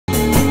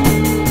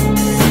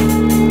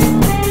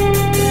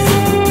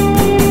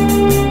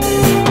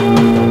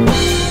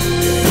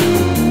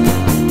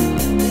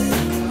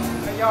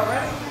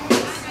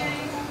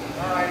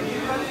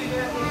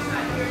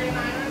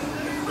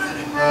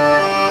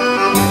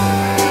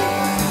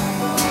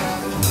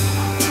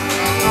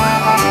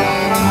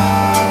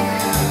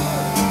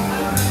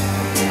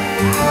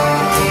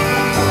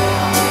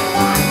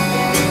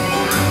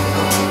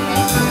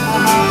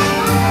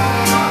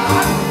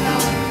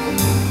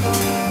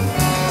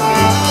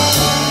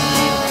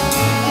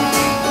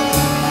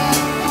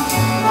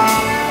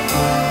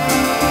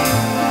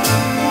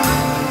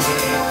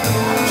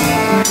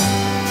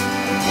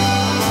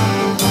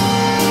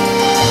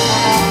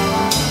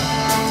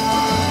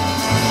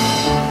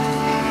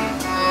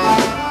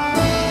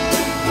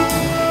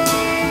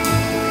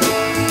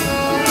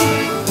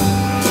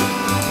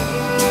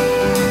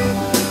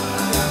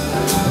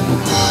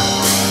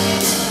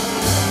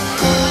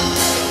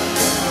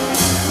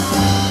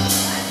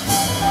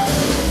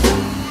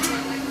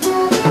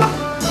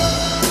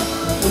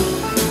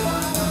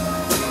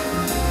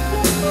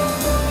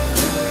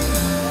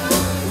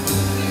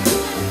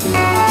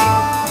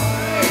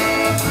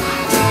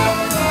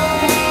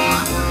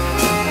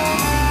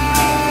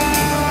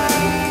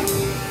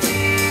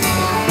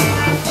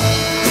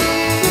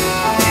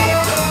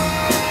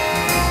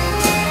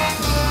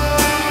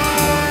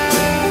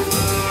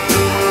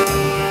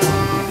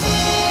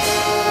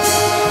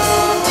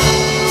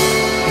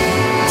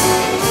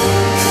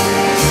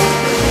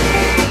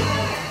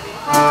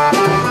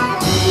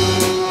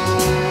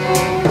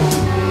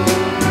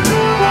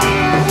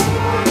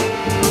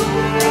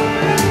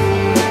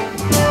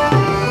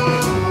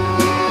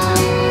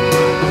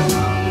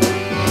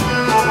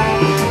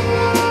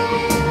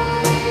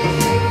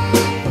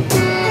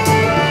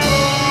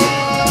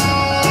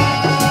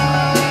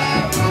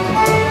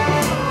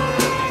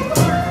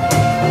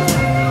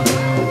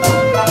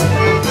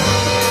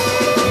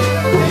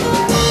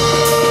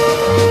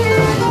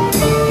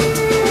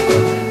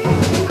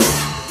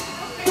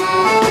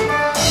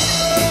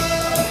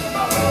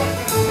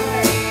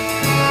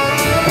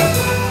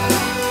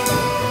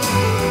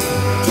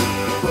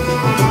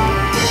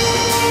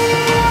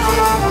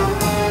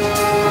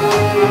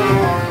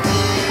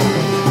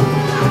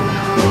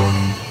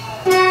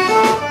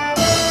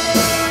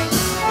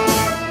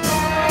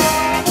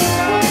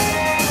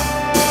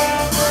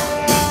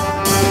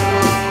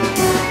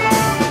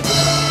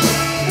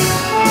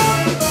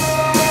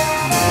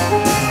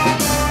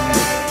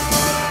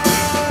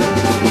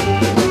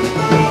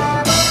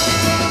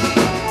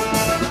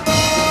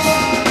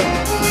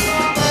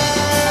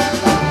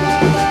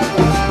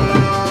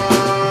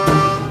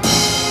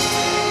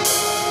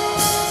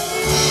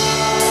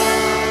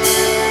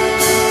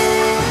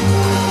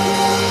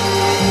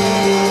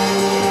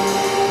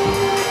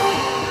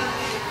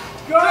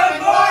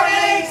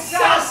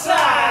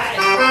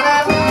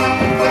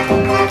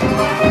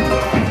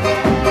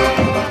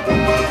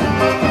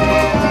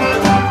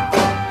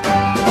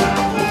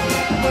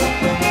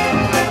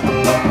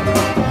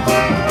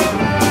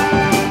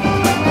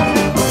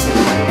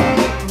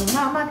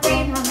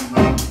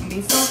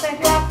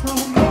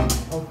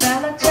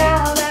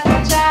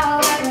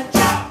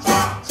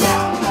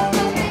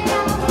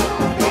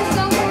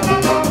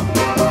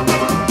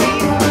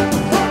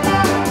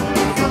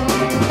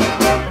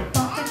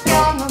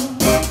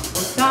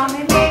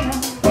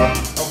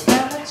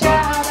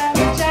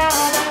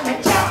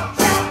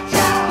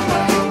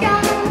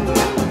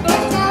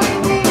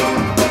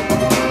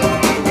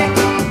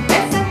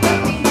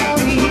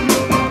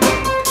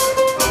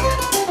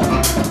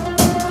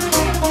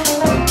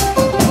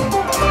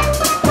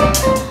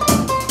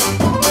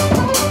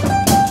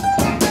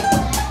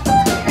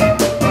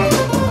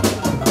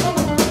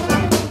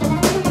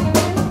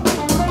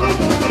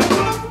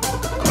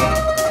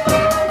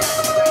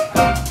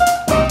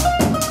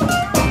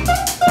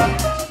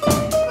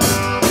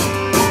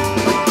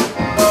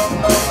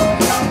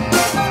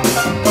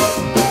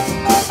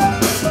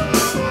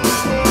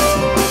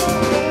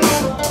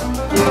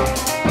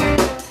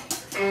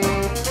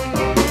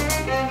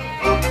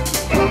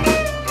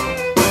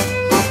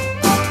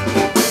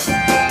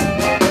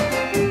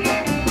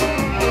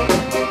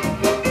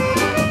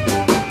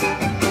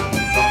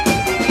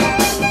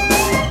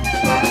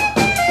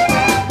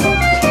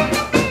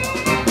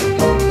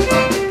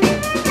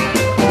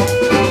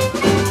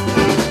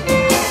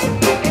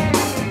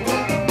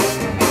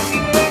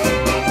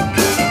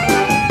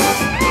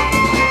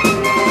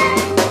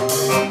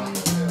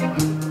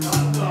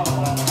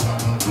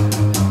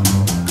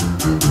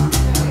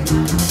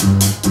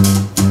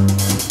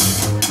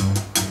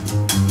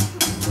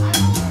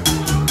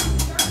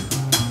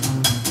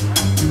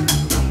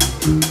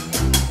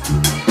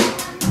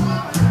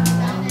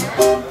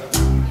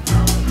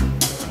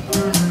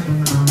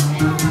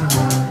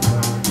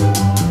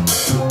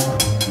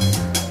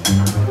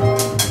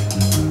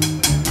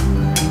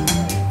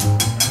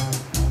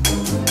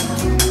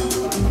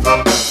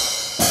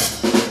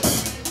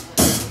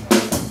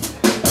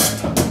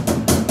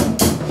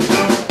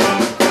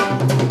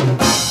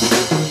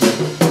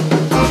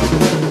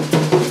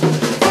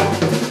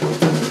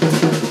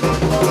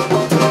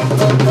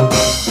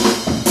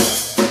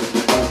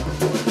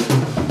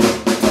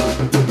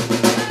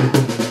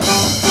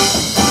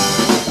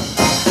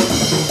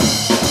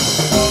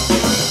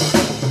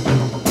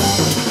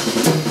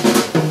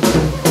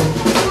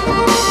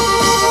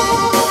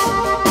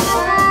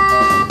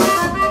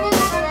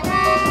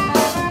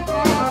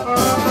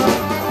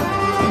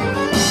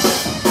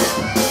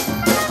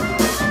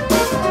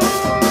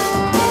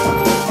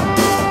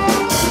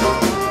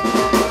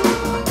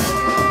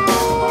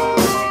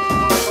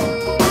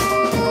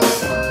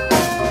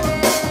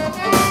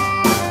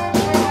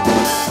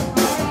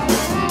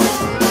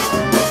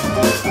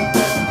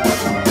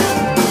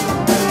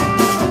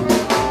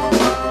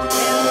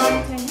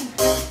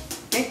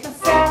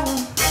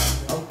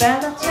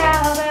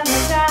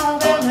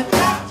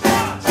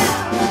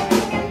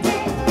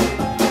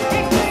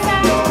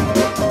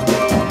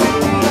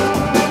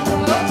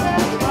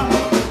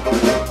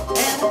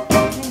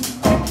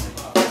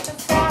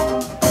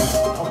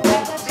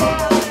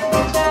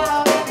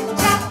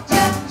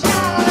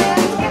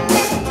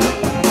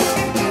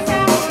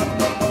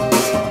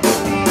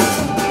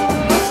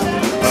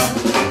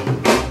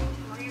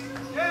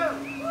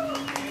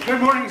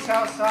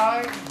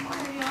outside.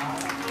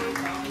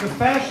 The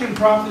fashion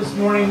prop this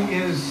morning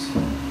is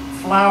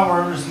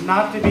flowers,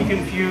 not to be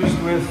confused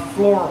with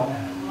floral.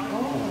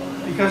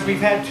 Because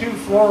we've had 2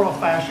 floral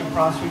fashion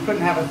props, we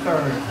couldn't have a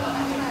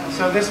 3rd.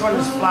 So this one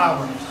is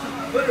flowers.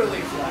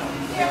 Literally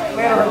flowers.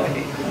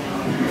 Literally,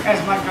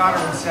 as my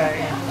daughter would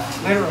say,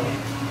 literally.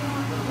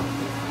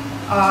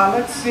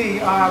 Let's see,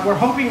 we're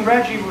hoping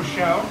Reggie will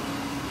show.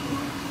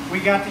 We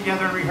got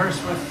together and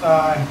rehearsed with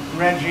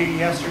Reggie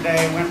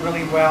yesterday. It went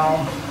really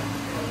well.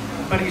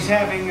 But he's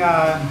having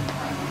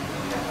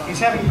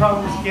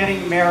problems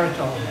getting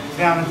marital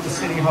down at the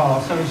City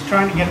Hall. So he's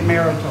trying to get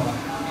marital.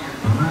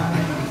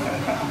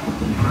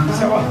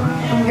 So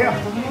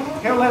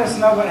he'll let us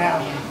know what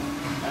happened.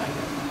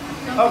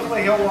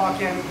 Hopefully he'll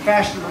walk in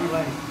fashionably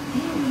late.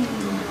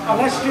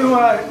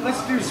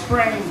 Let's do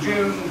spring,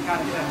 June kind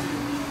of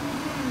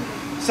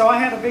thing. So I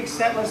had a big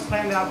set list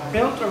planned out,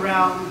 built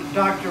around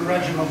Dr.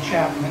 Reginald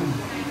Chapman.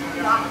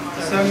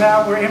 So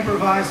now we're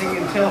improvising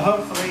until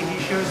hopefully he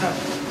shows up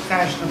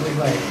fashionably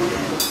late.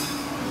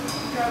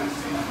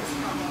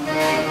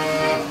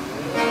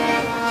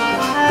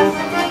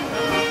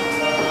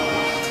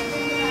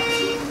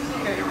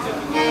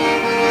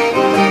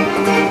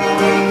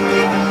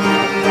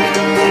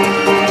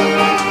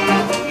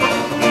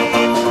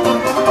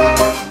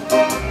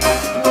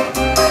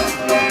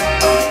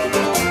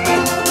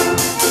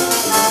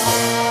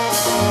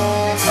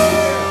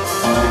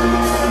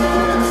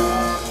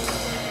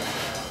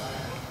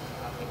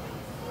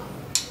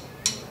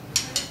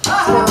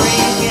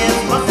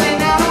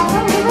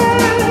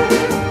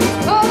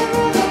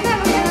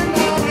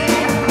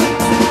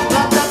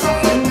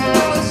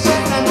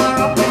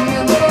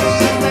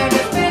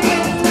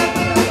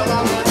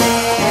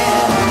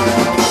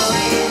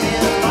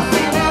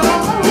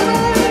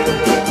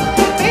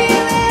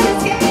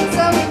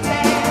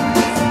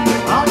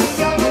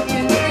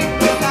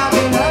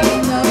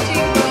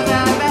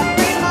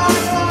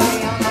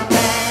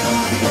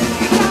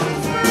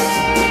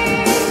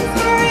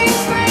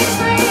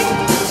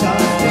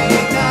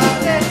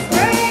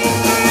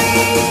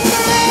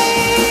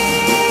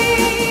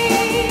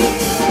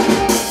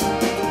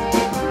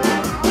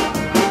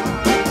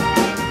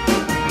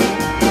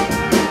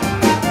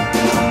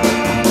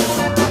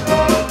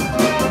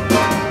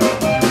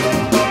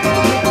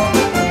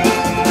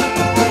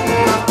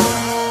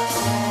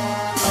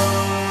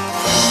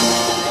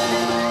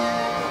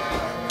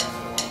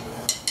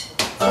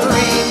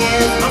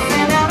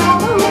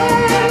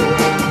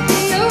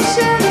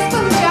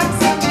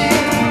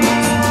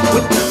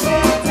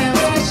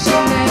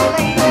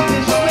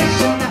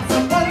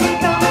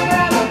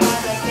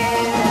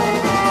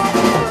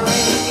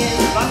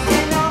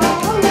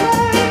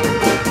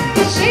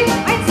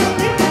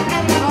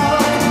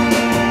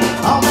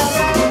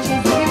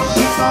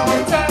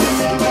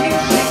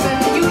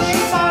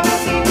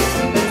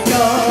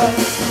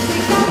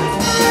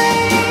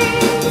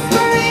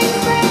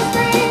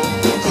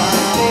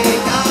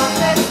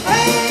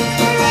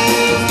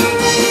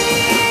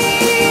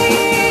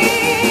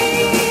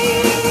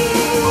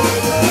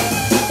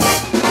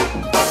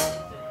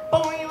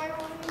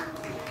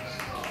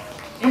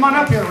 Come on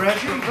up here,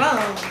 Reggie.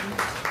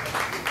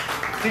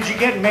 Did you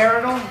get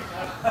marital?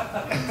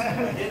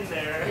 Getting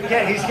there.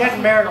 Yeah, he's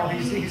getting marital.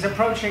 He's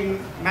approaching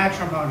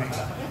matrimony.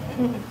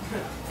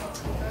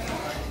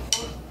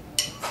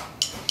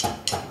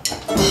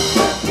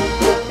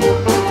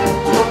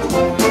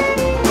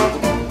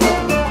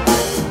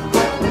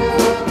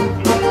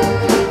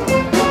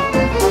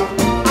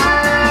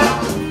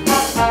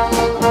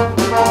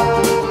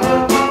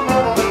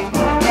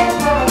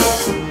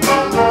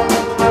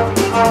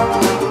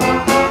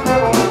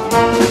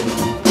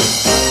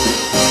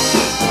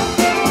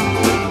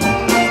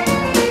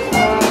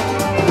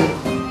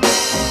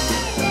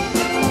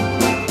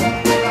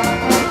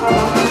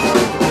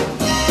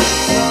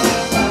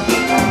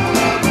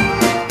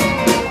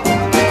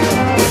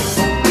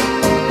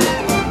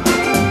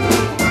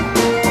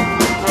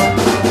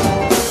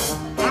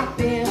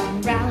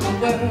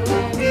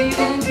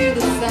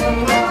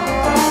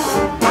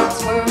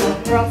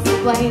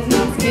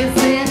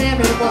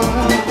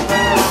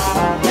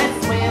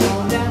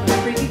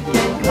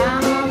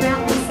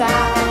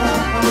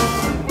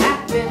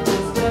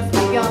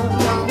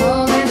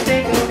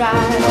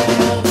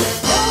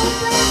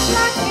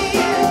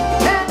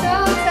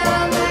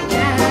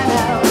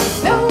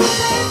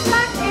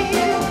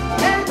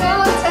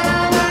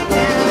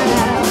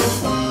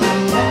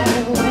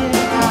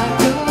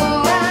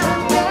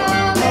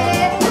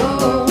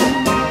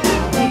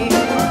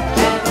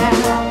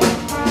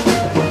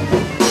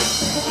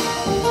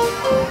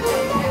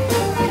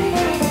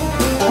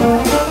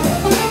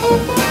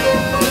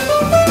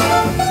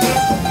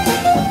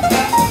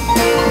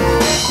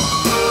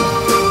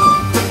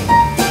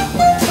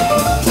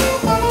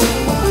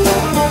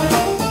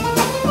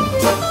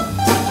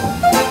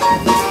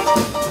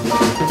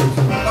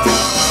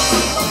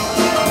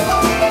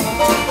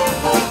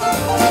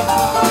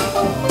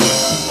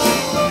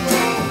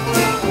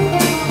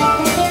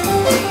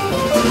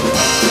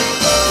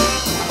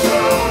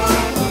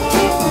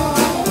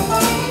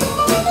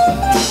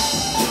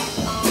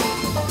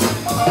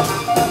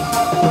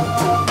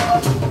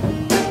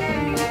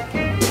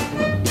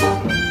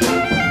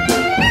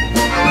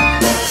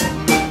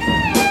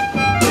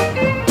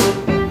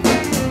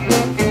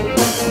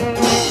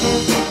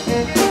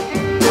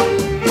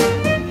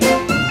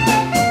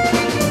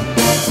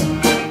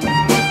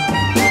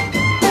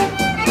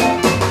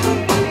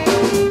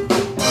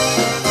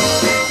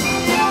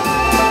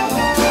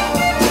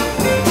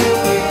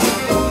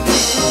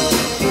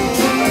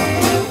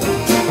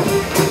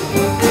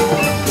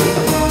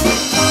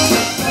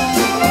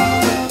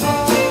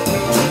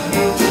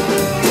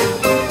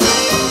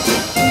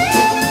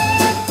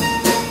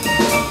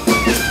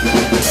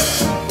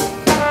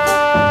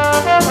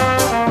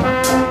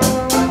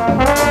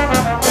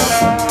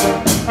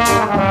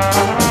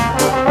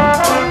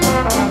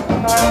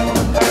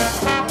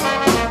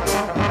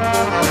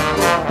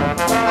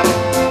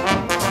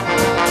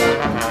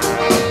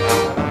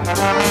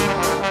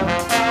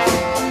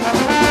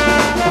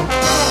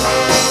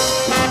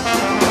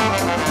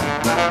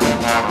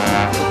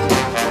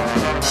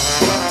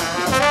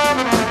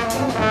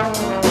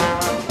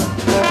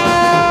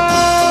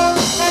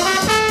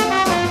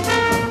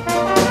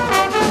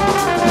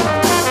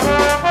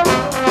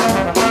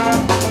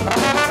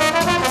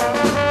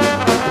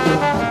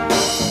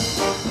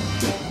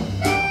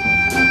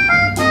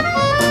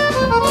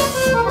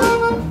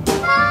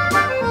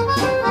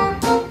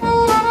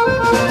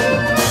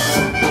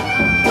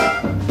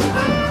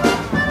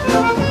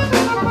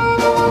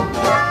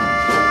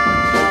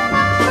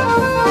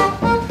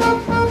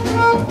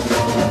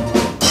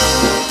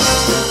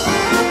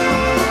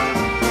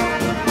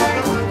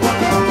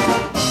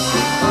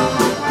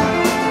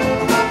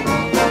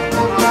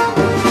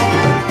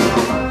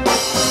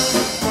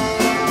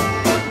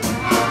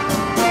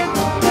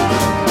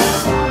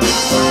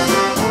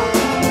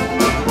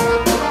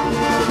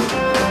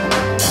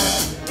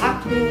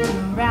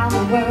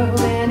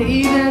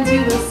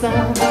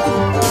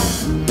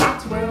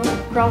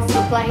 across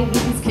the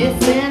plains,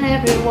 kissing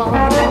everyone.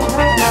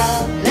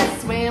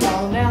 Let's swim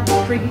on down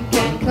the creek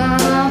and climb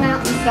a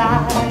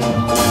mountainside.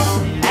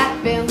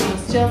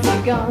 Adventure's just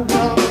begun,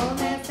 come on,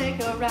 let's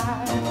take a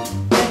ride.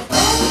 Let's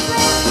go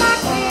place like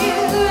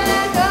here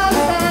and go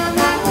down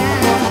like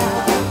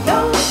now. Go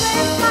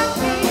place like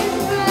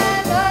here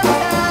and go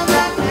down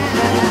like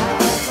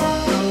now.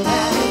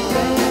 That is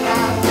where I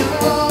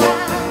go,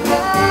 I'm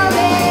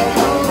coming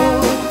home.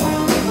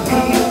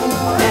 Feel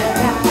that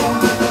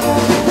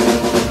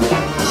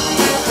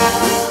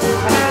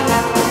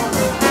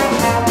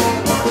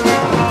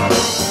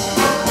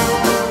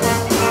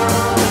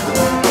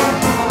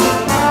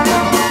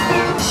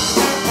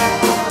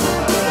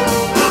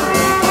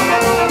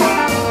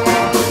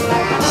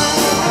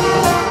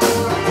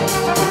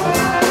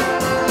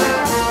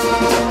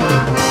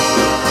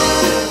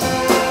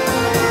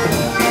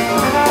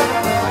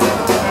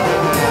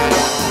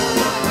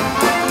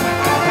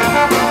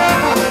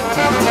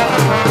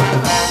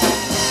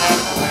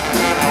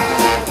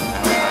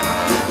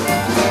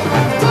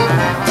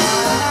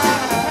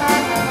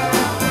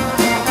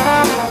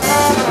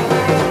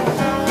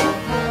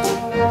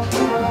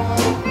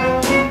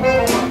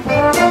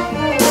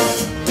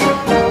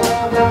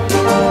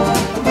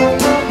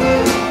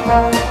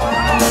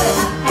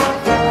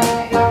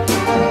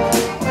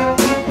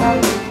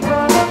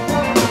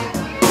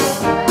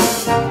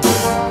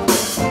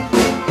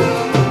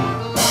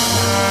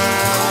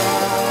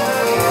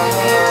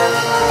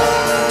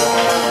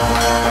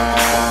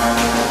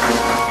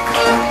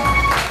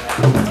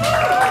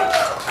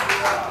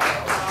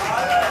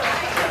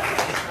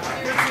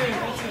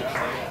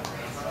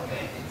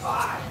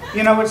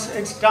You know,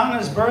 it's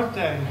Donna's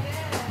birthday.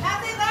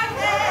 Happy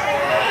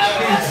birthday!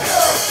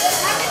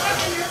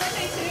 Happy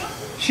birthday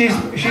too? She's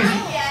Not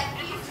yet.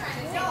 He's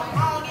trying to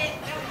all get.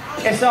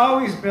 it's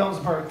always Bill's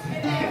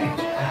birthday.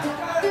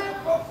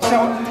 So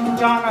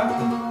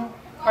Donna,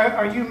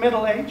 are you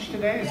middle aged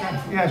today? Is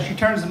that, yeah, she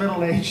turns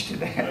middle aged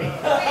today.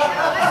 What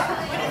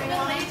is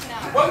middle age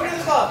now? Welcome to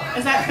the club.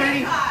 Is that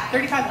 30,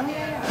 35? Oh,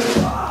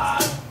 yeah.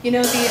 You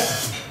know, the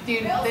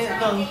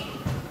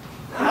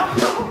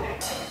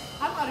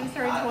I thought he was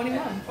turning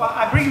 21. Well,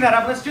 I bring that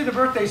up. Let's do the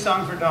birthday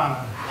song for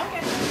Donna.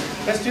 Okay.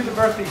 Let's do the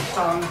birthday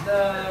song.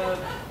 The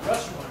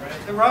Russian one,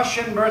 right? The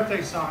Russian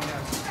birthday song,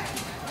 yes.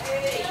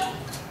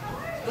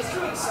 Let's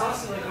do it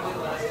saucy like we did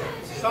last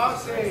time.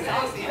 Saucy.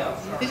 Saucy,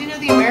 yeah. Did you know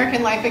the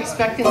American life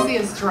expectancy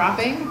is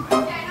dropping? Yeah,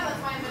 I know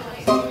that's my middle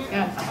age.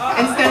 Yeah.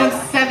 Instead of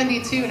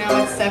 72,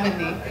 now it's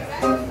 70.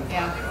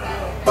 Yeah.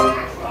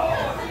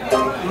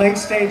 Late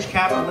stage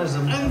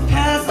capitalism. I'm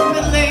past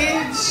middle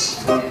age.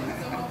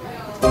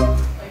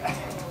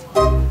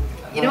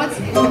 You know what's?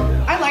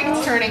 I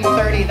liked turning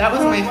 30. That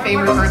was my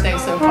favorite birthday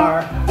so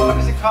far. What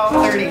is it called?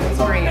 30. It's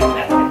great.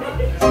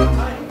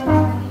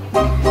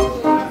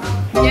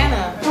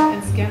 Scanna.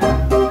 It's Scanna.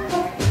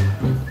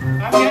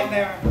 I'm getting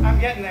there. I'm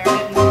getting there.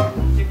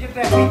 You get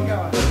that beat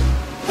going.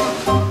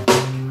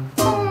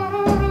 No,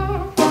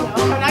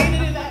 I'm not going to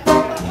do that.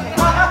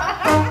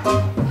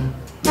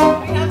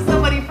 We have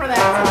somebody for that.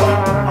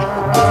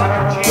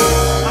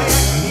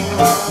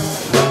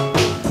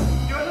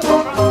 Do a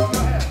little drums. Go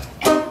ahead.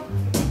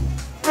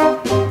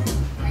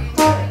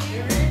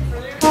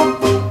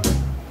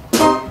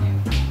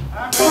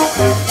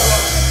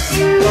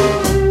 I'm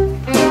ready.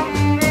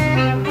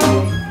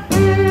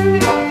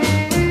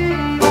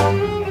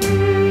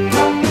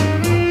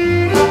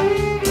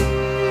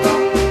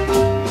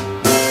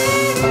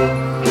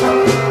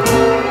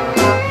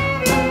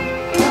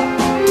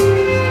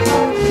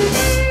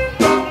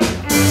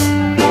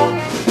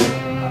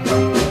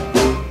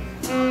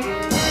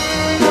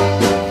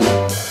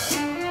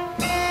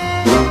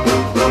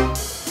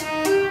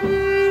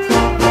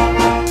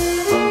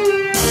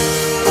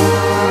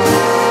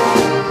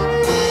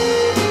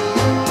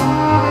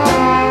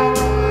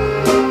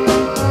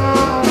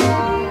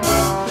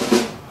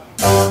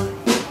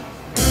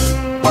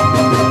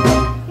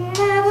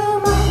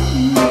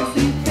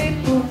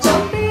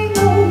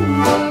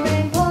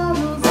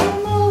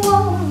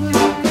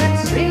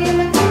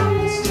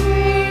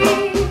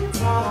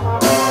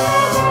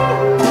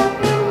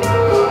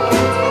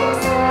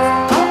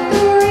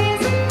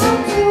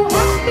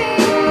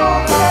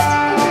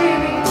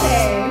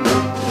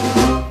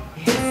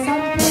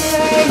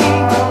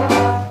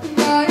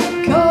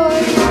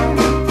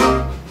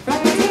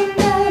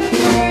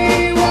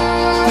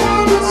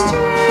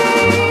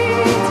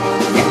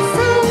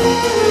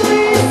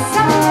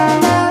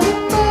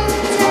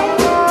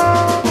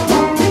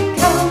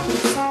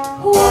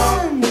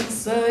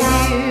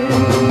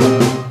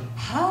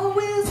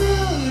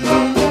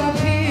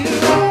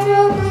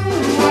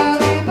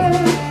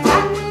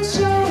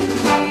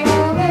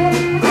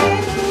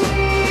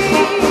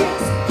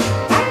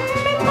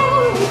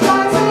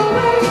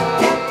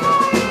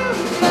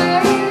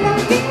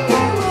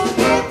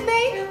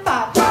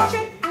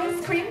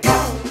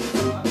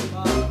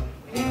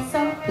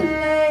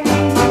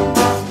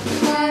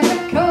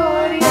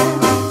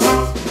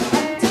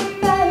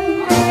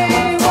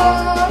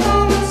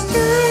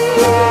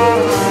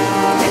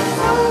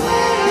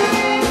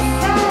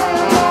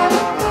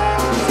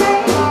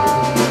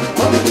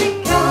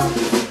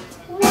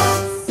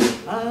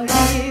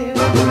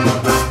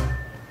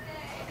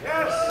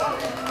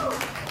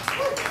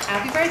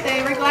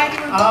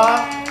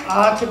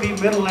 To be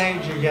middle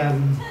age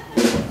again.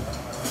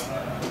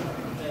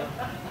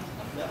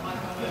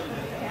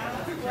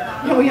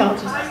 No, we all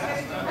just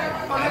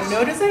have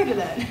no to say to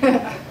that.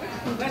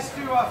 Let's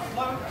do a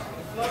float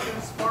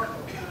and sparkle.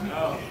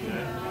 Oh,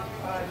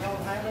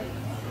 y'all have it?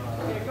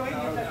 Yeah, go ahead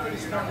and get that thing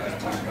started.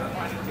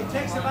 It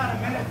takes about a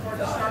minute for it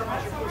to start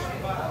once you push the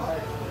button.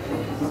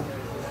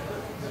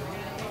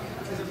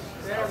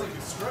 There we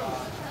go.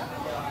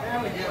 There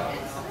we go.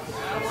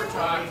 Now we're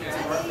talking.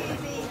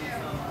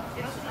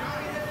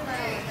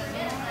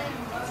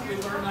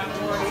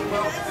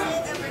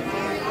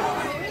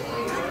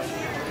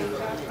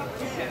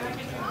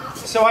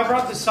 So I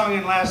brought this song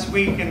in last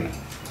week, and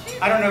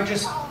I don't know,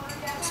 just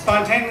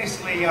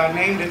spontaneously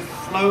named it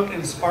Float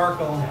and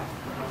Sparkle.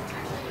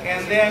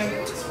 And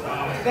then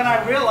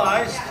I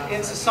realized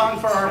it's a song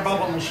for our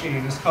bubble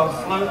machine. It's called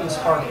Float and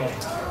Sparkle.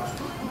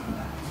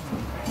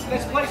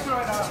 Let's play through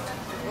it.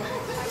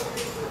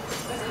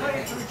 Let's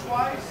play it through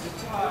twice.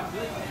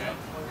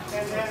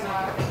 And then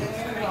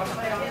I'll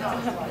play on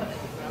top.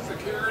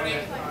 Security.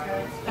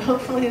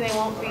 Hopefully they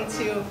won't be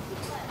too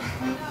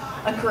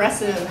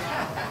aggressive.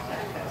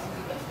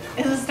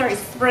 And just start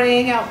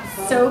spraying out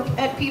soap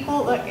at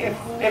people. Look,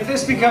 if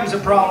this becomes a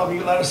problem,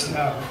 you let us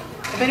know.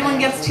 If anyone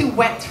gets too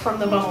wet from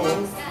the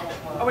bowls.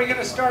 Are we going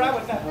to start out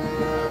with that?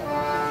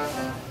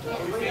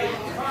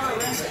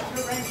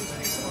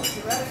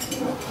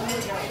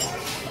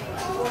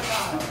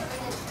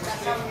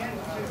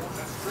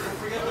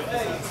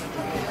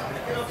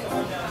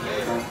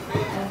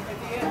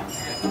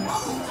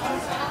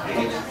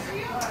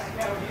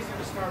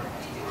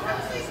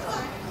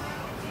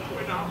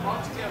 We're not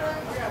all together.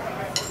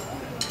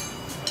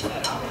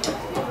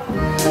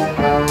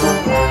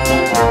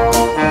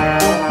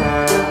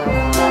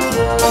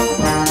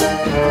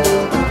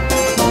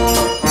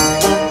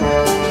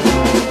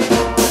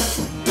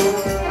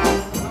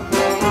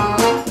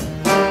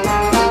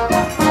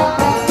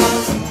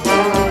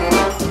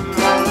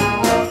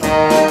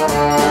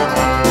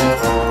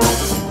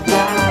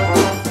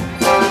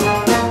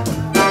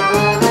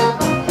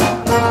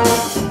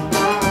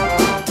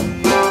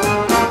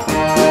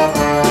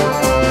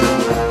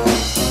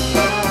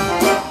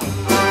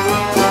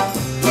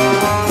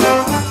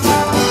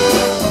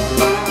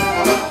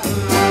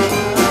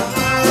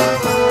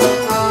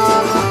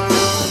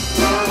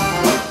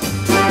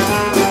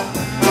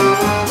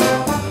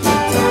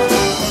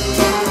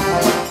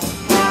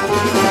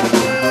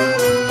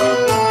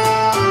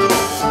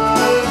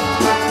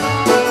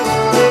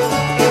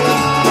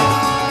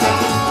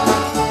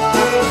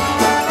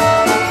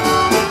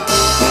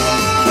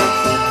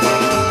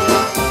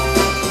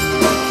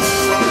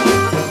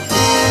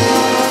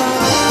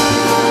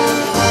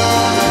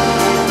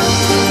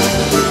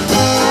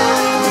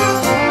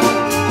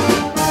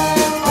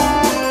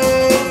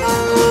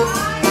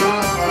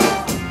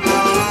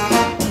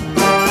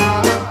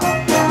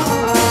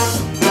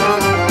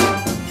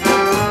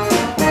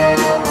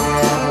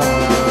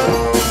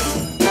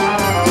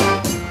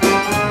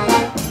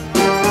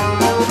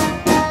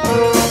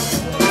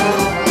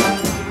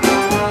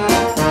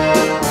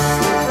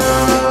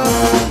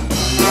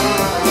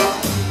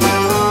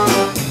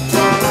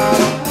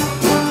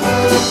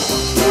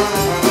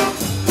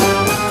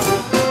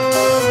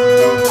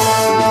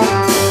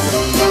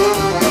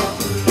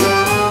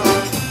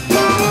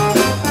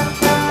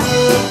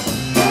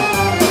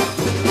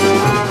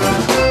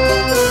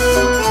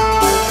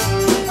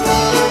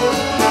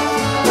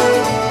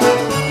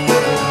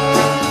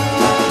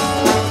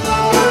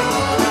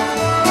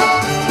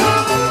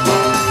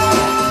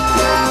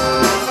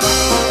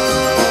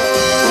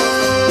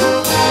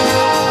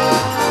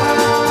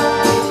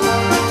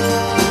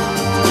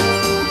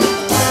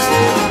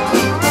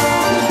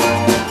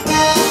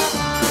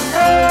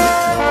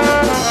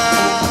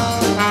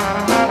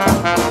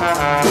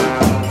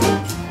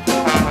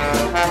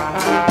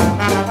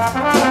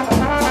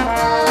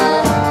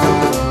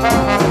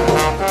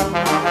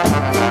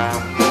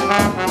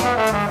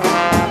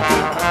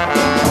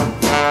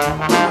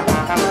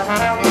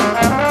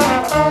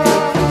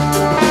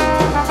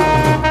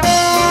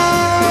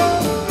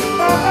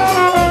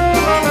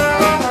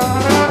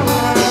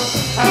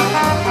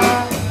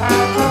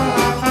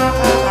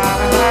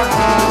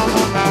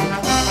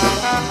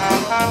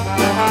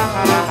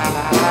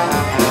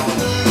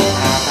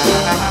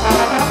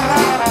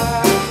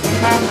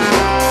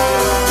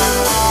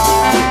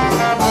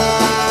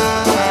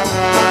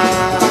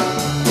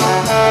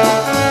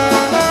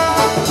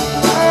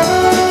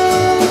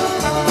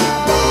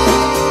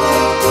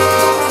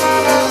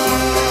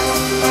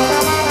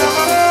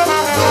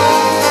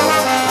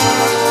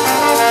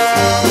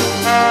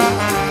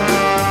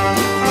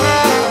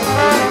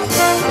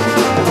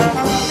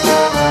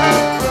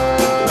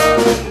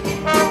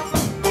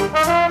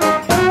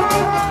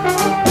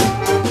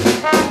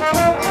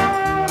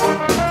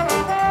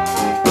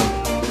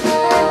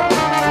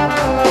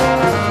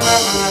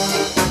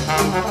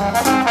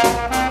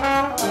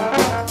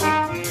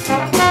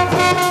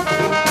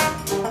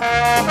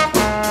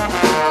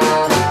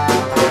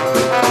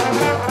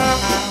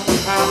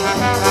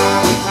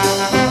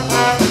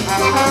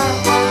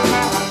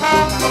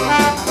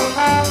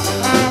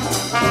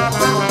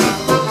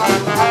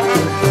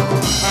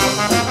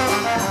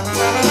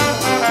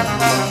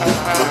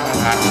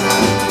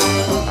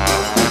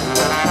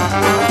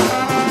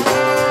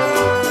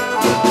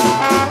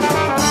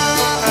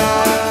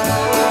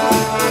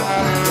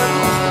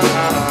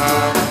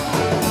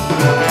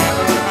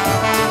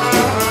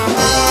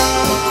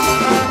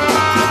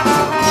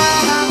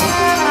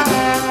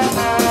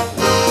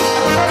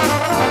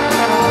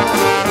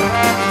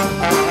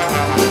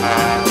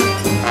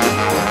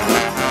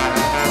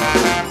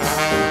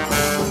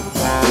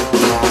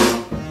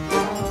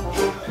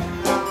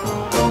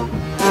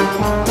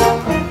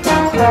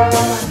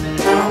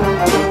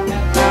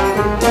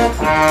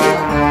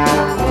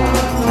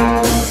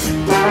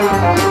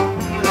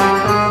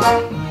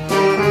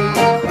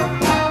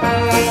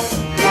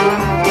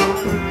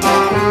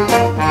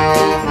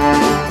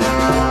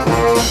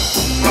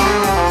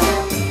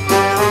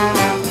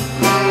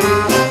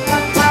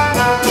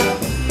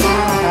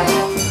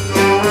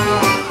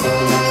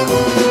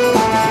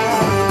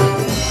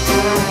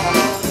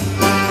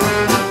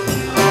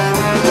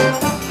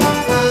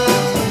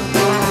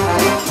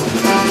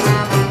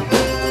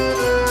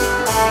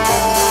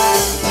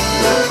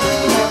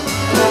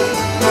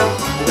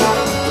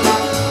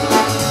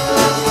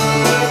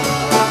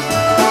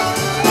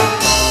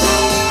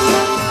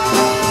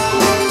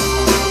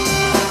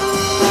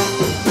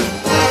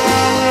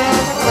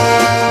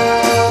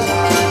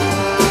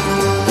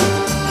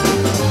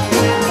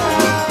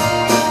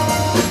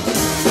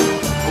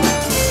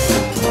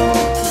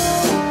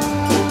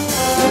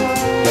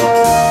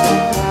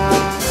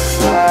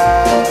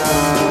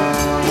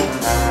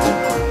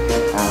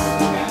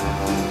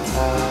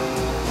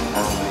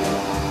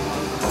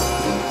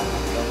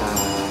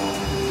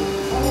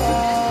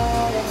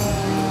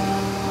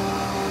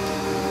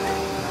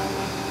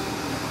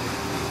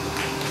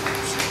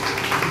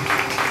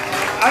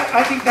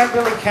 I think that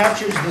really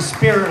captures the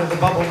spirit of the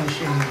bubble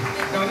machine,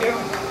 don't you?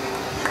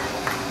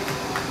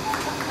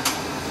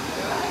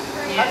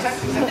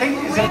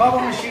 Is the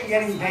bubble machine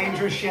getting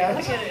dangerous yet?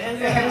 Look at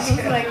it.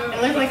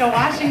 It looks like a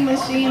washing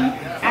machine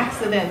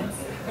accident.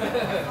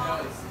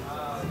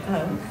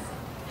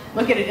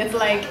 Look at it. It's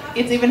like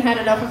it's even had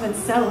enough of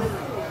itself.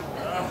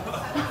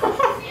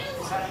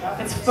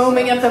 It's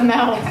foaming at the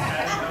mouth.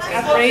 It's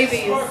got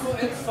rabies. Sparkle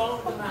and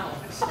foam the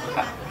mouth.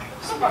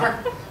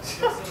 Sparkle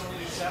and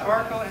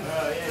Sparkle and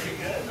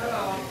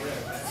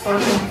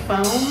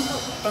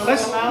foam.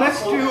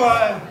 let's do.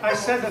 I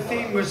said the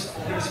theme was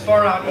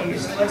far out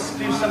east. Let's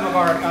do some of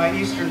our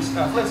eastern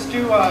stuff. Let's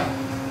do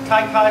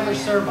Tai Kyler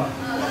Serba.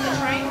 The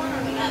train one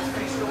or the not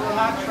train The one?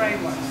 not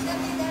trained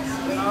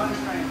ones. The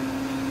non-trained.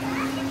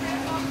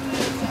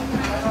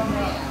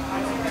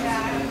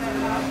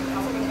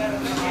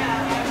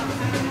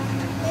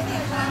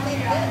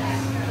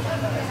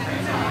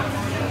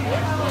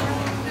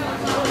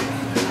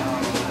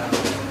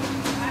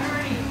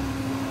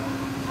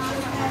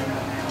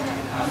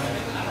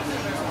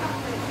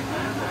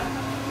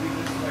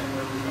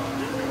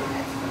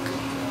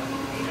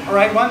 All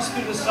right, once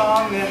through the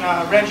song, then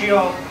Reggie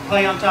will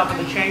play on top of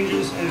the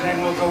changes, and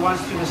then we'll go once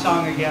through the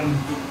song again.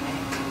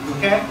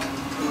 Okay?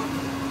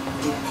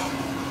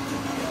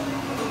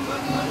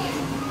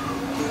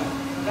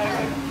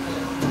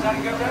 Is that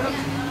a good rhythm?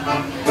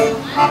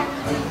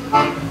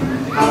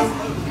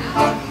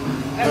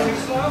 That too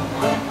slow?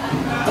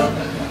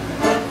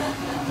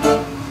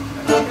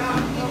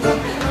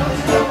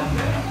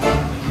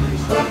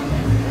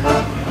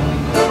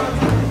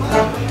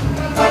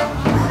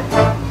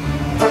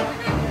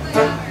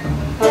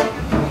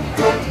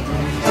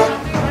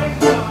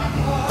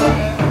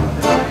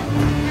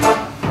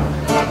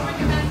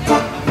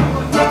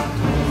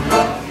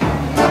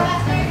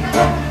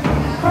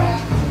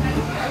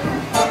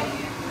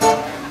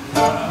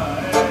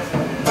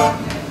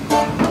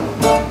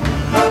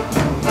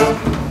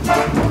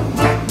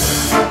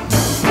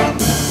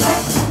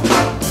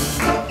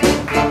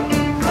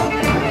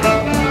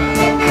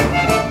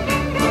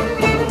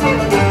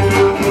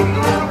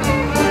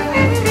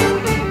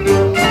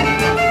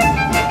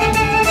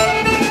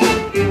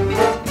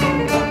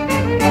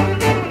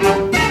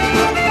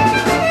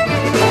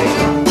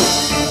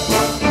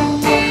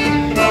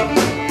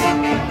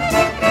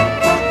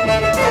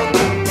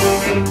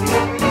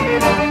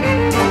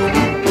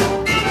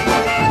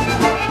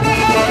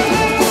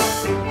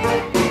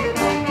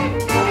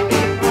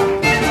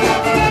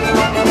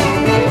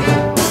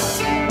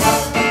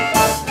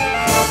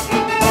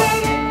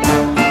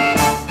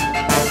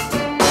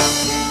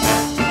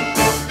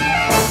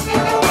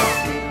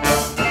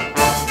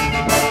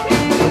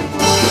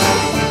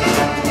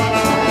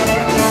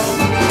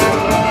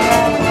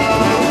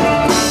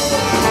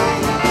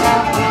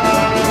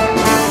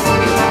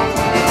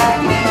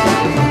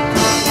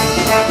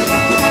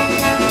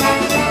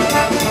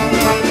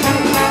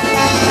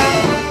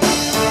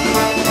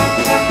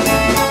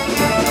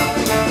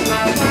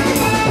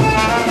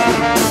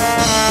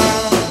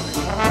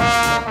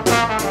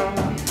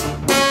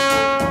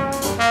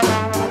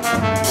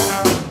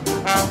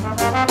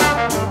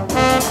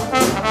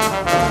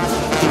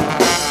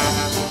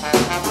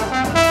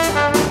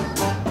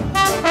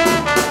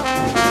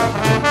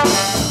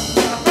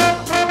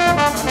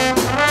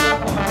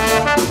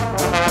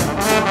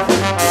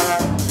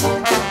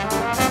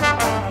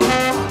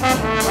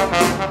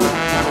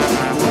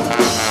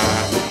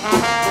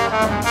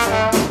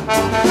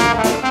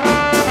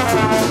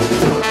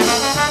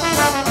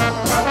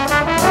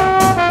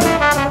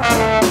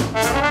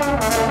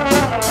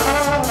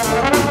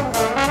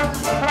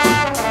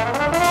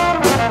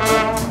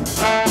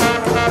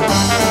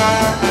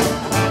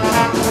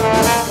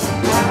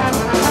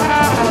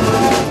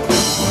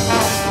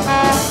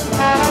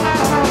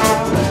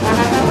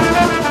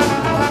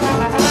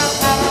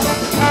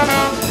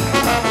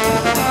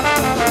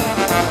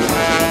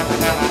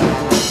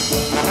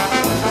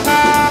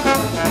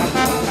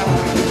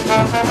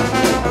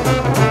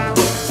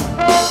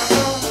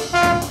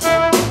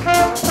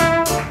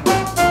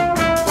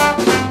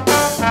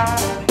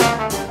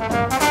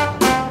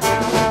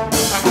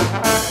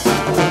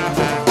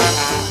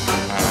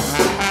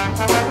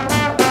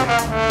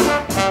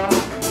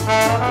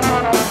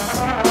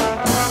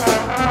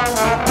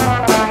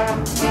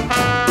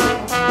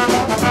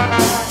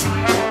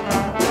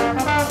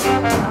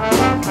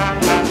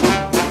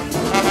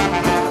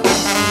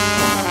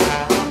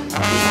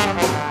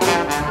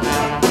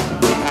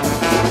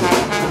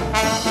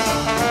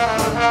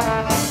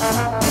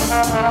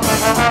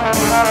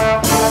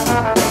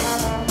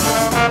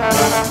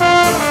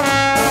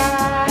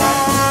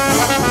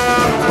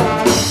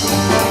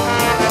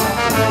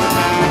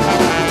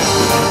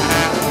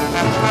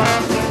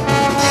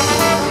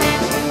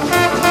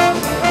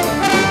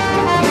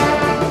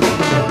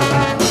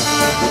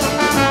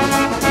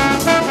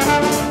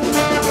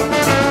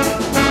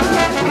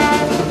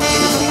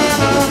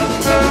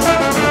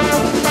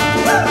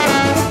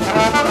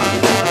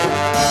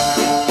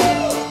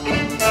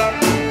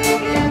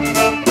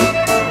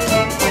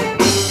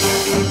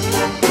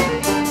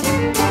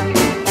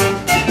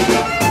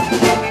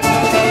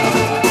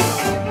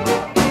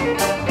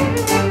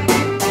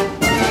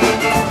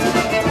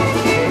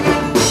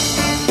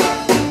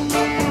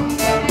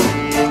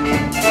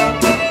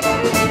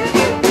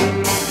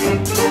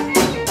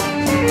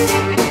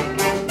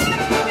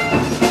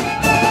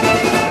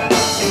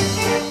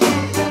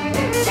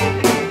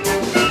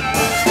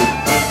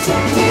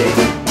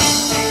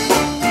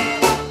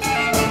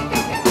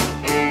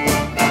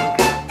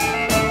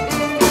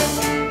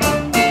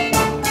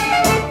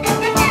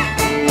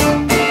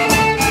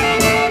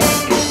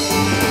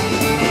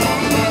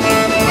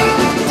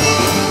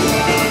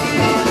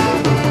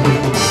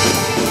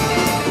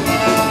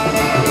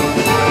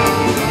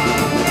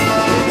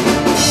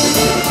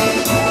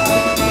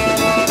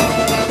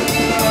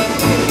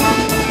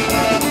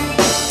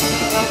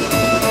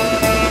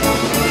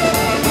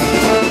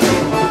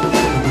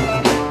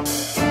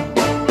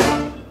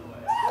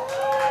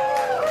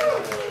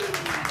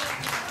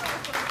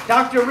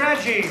 Dr.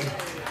 Reggie,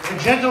 the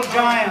gentle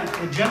giant,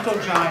 the gentle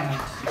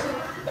giant.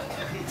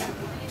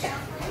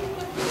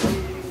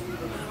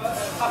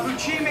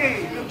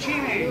 Buccini,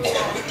 Buccini.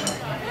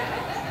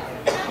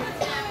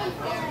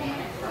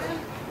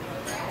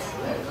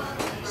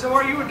 So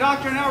are you a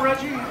doctor now,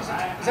 Reggie? Is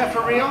that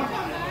for real?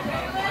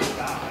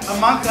 A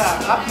month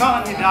out. I'm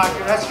calling you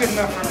doctor. That's good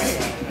enough for me.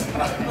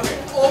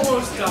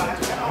 Almost done.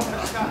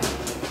 Almost done.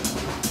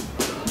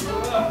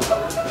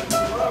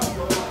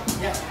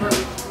 Yes,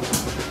 perfect.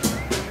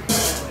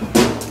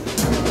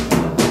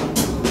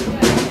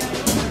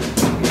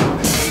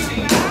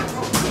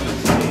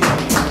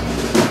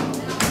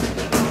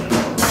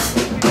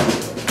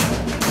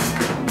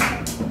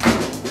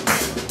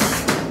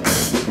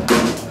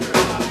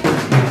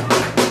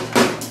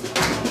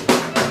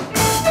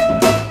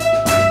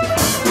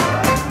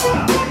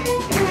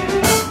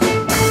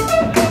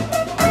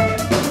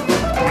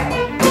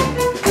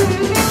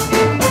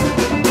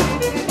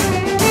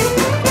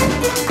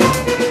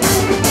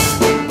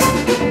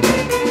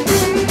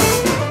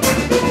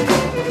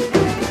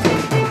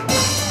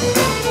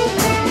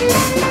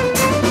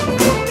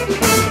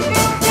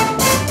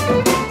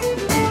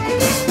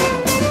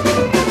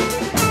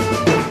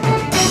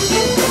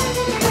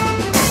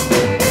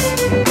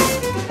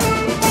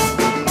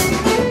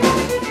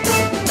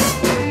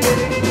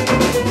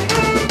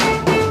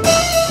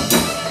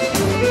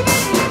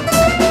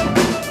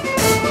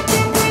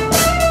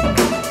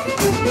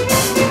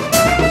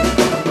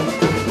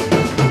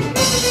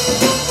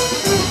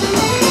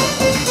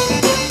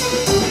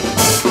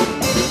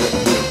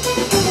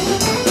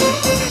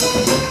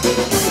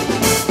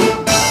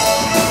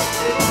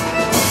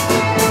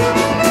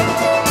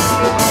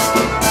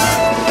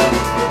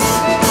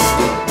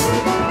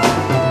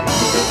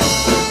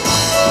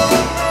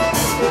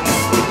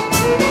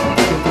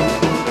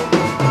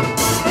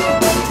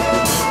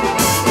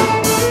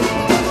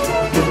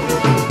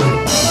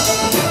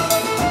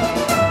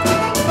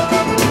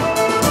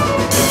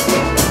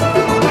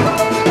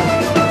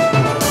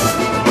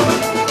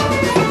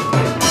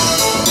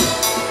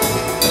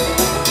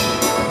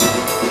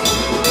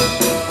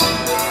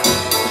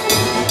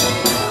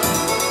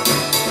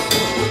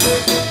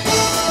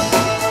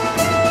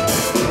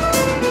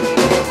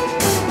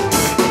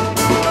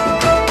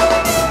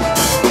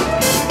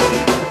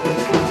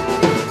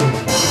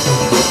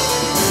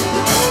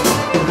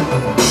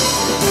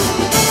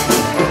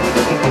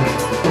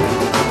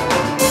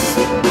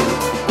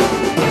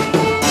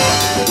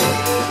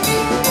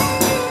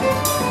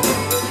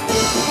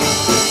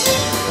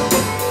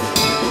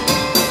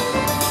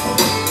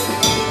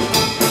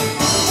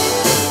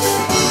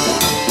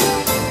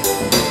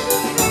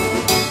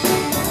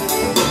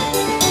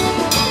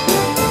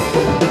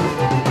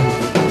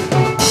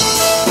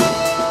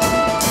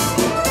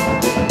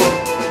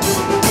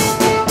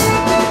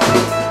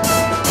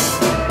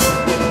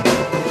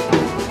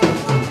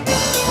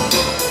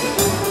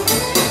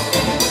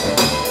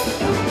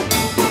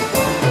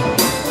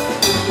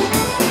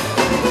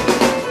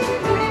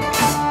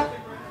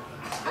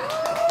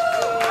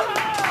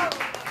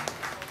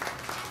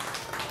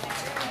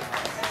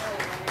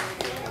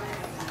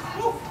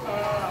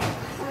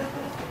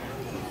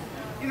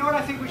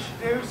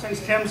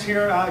 Tim's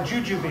here,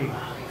 Jujubee.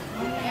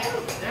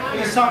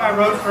 It's a song I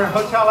wrote for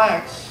Hotel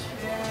X,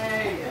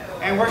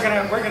 and we're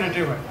gonna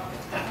do it.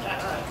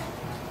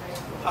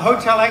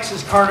 Hotel X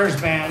is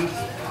Carter's band.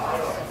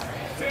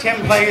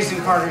 Tim plays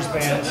in Carter's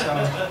band,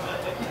 so.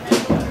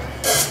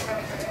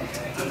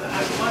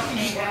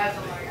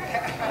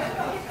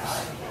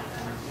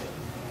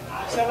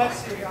 So let's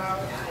see.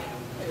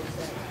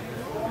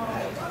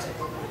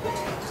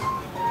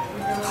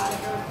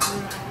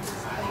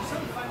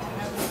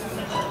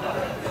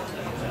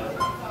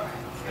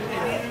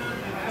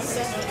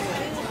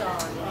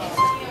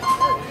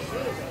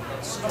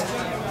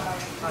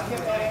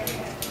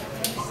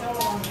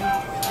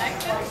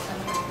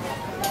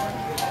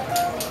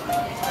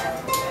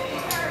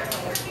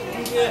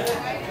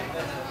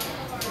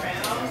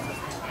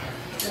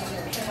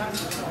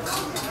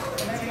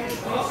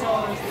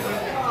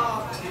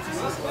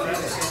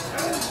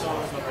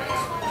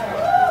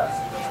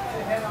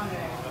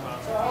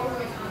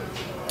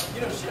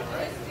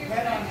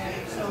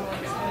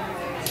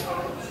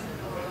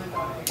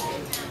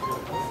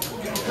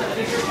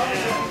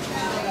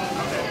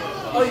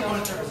 Oh, you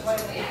want to turn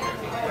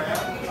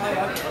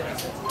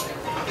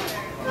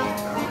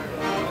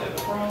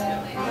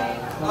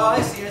Oh,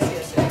 I see. 2, 2, 2.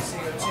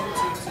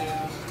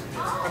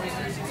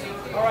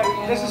 All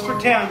right, this is for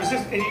Tim. Is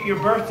this your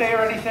birthday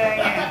or anything?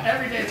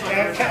 Every day is my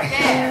birthday.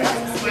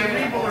 Yeah. It's my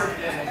reborn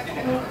day.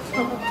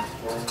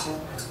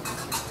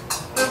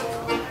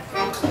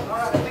 All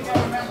right, I think I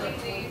remember it.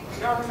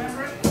 Y'all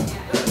remember it?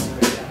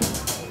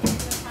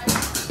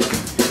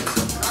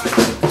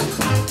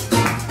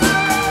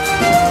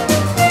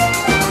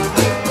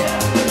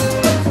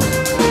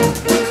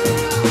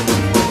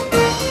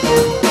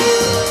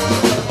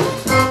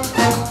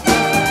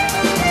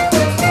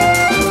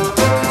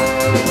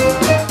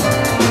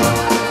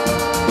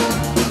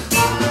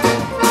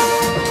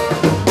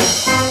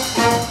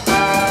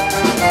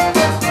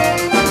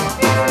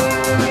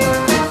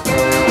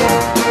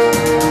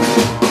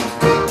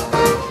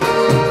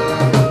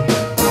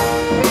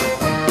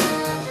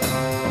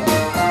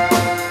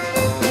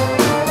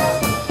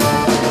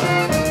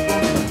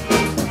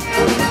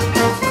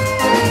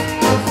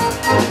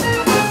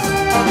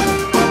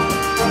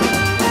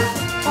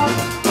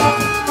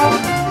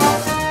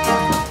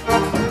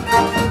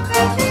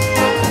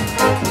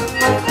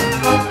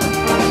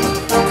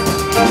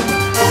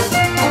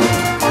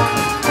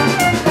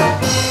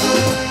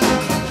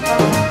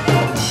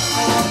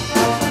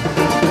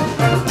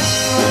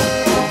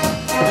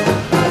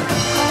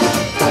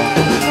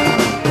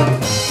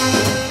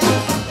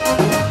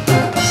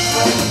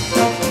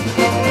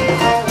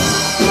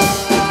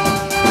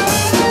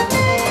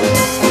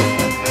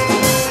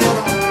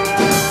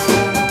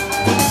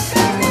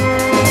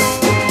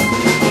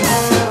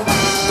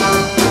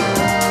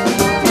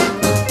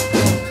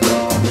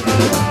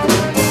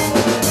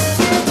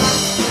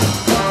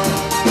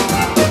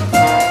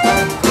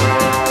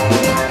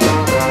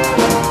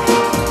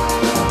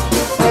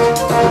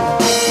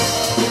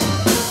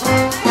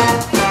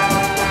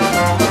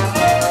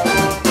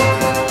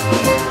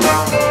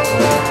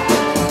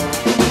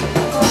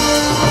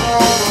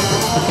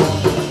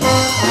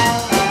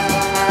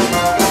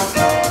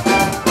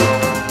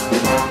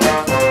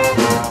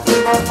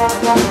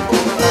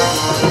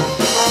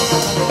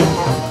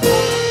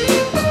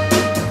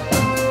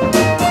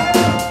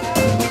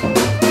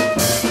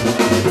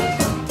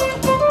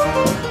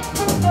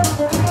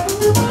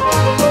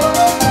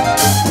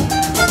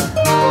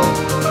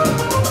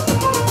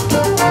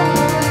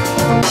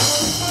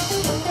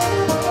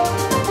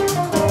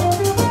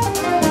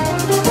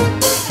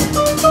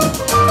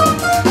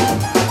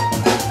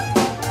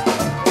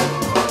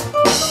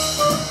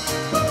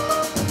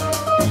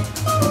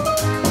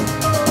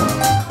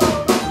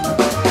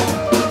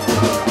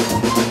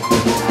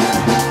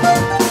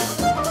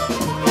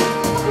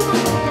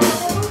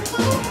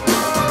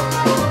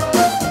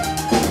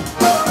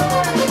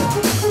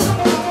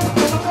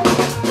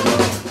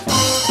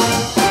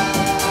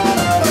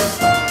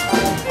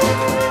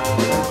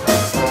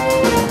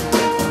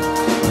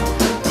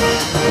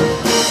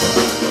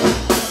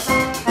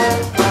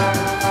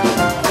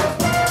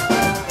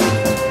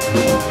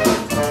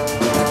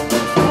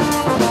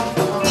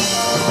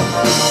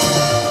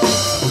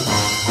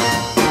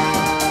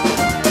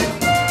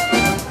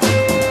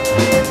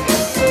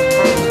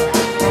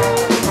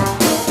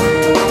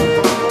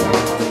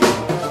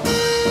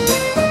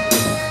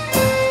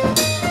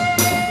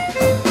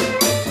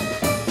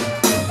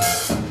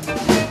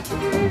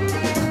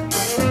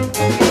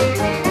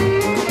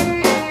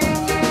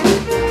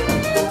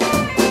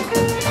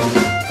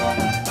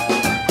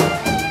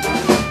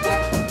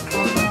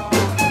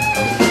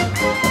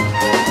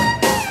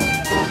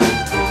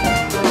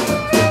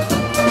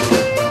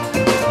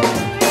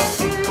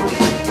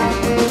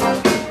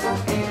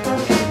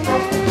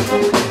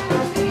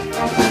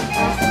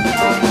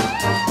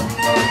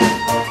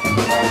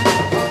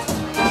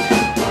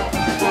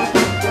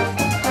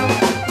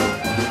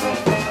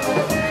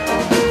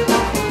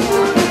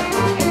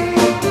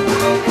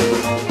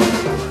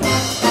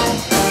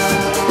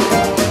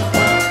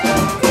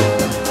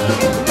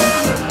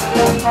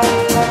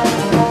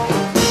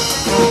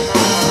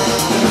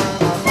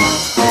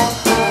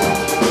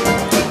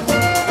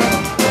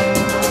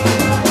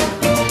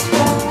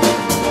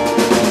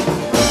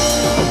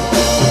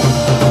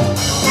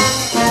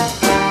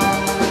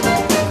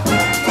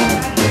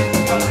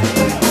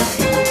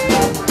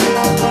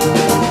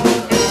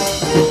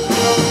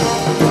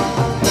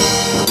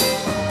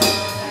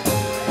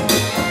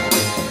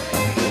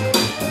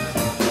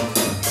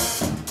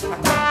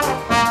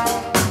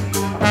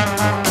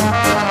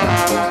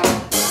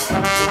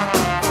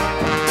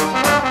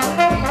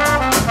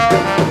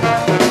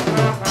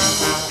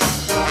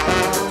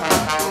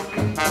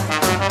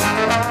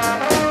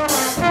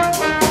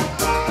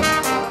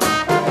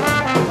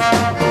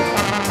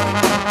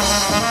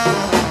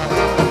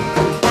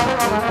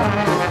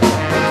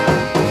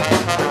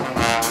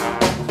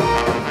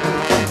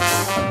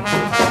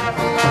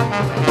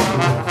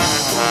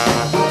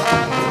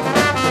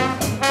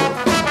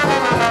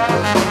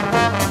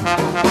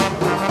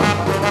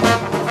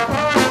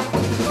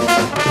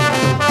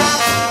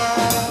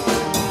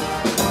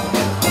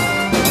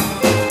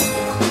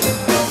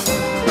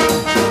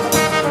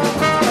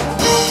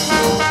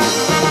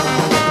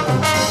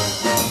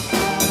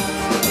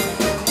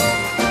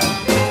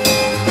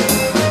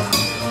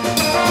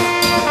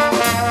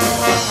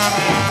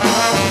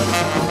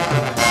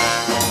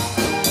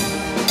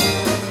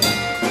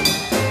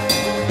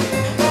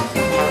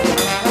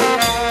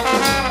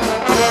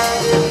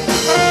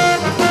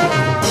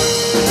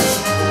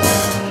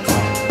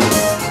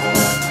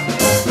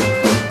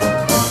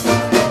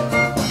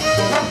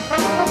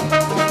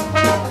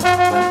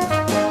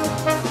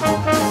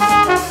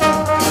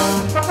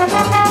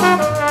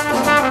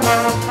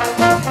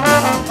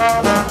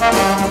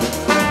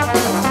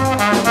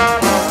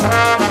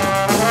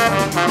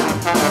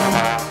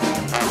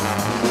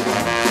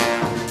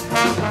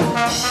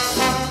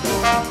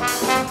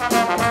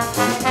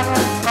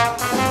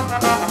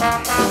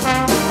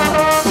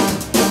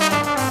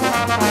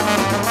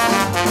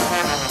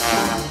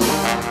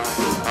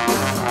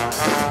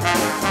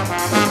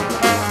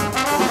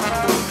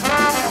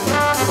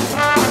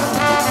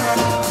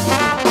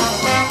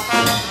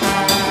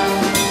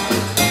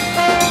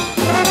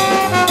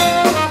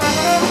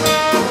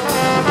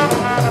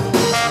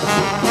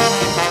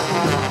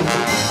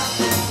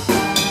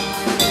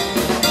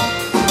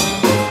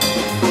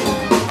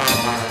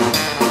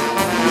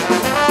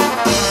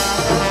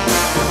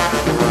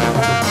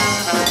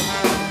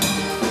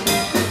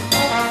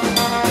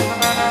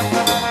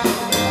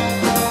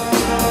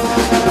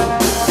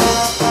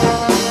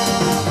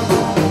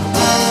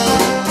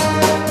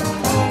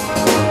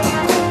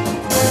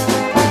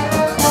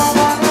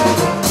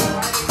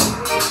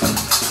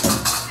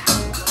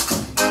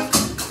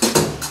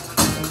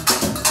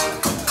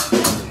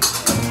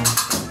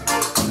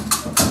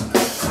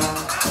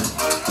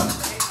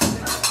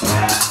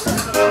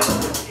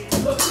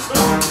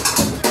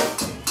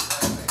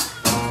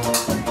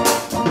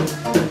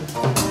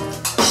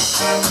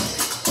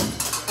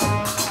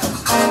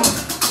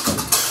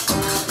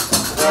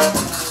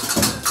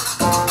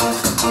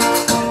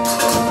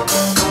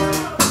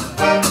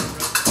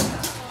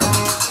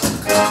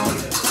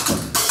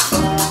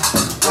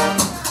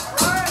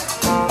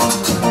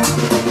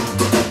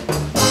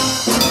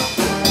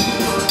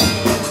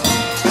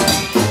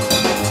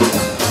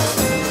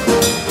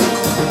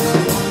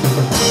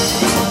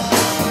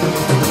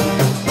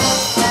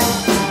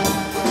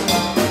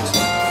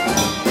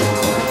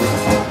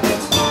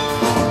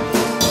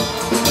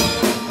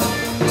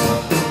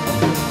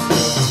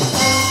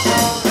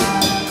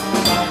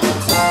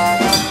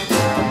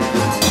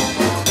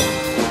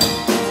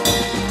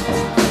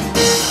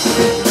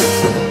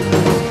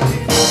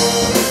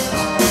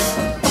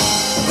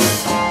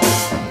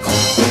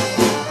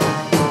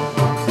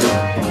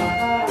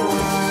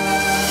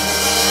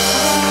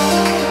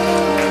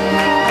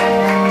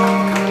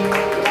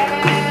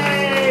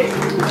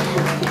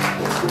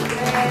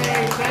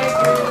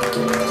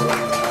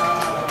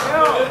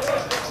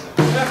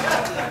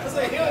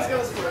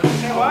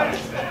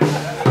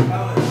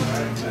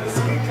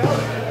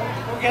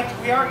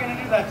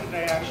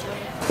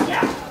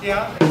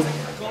 Yeah.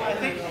 I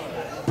think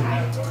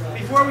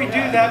before we do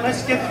that,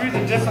 let's get through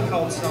the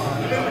difficult song.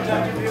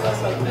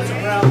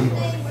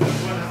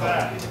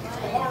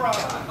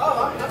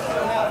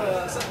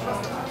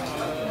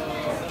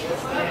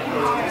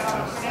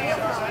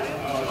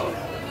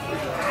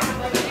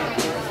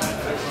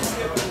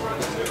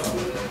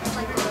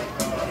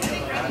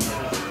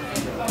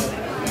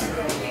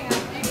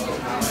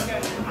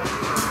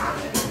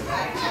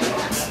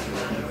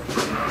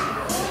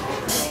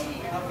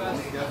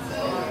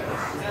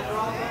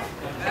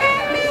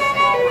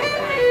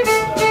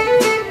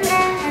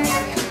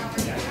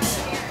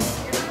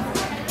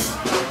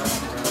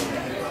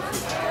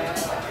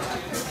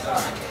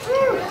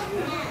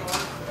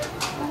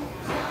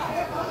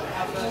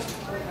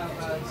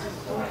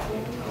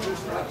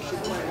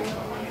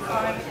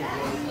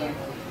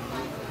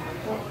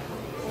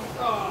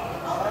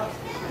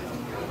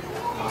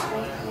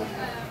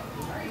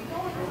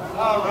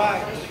 All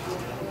right.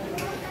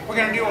 We're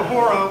going to do a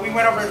hora. We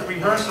went over to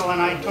rehearsal,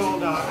 and I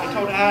told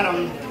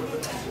Adam,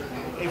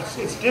 if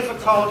it's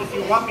difficult, if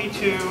you want me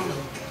to,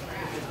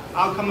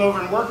 I'll come over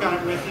and work on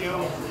it with you.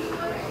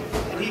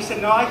 And he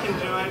said, no, I can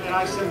do it. And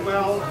I said,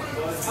 well,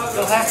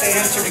 you'll have to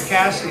answer to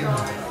Kassia.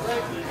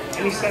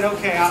 And he said,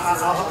 okay,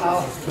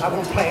 I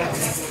won't play it.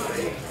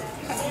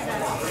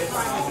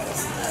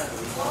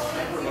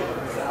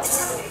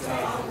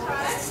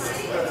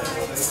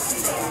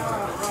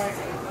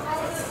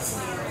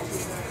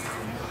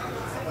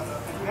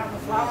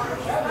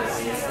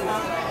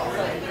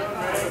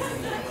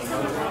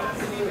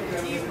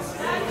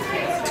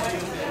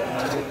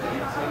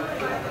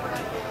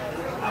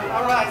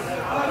 All right.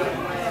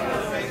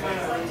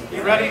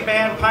 You ready,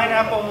 band?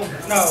 Pineapple?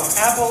 No.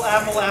 Apple,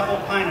 apple, apple,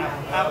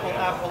 pineapple. Apple,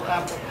 apple,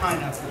 apple,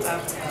 pineapple.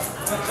 Apple,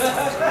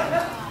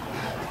 apple.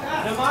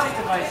 Mnemonic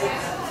devices.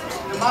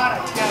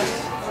 Mnemonic, yes.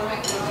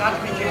 Not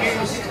to be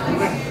confused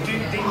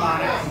with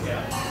demonic.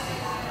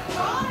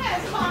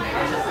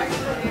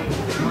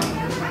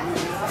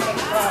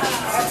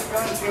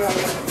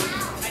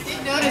 I did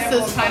notice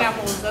those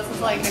pineapples. This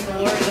is like the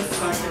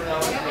glorious.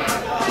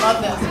 Love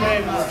this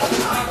very much.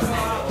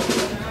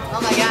 Oh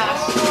my gosh.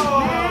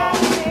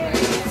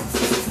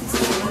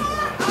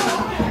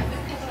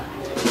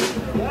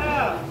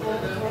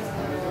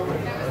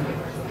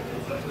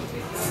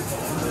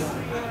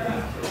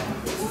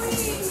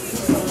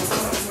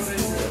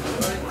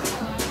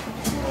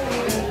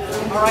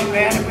 All right,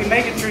 man, if we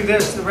make it through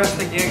this, the rest of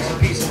the gig's a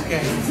piece of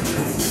cake.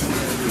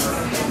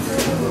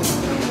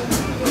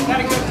 Is that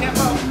a good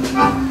tempo?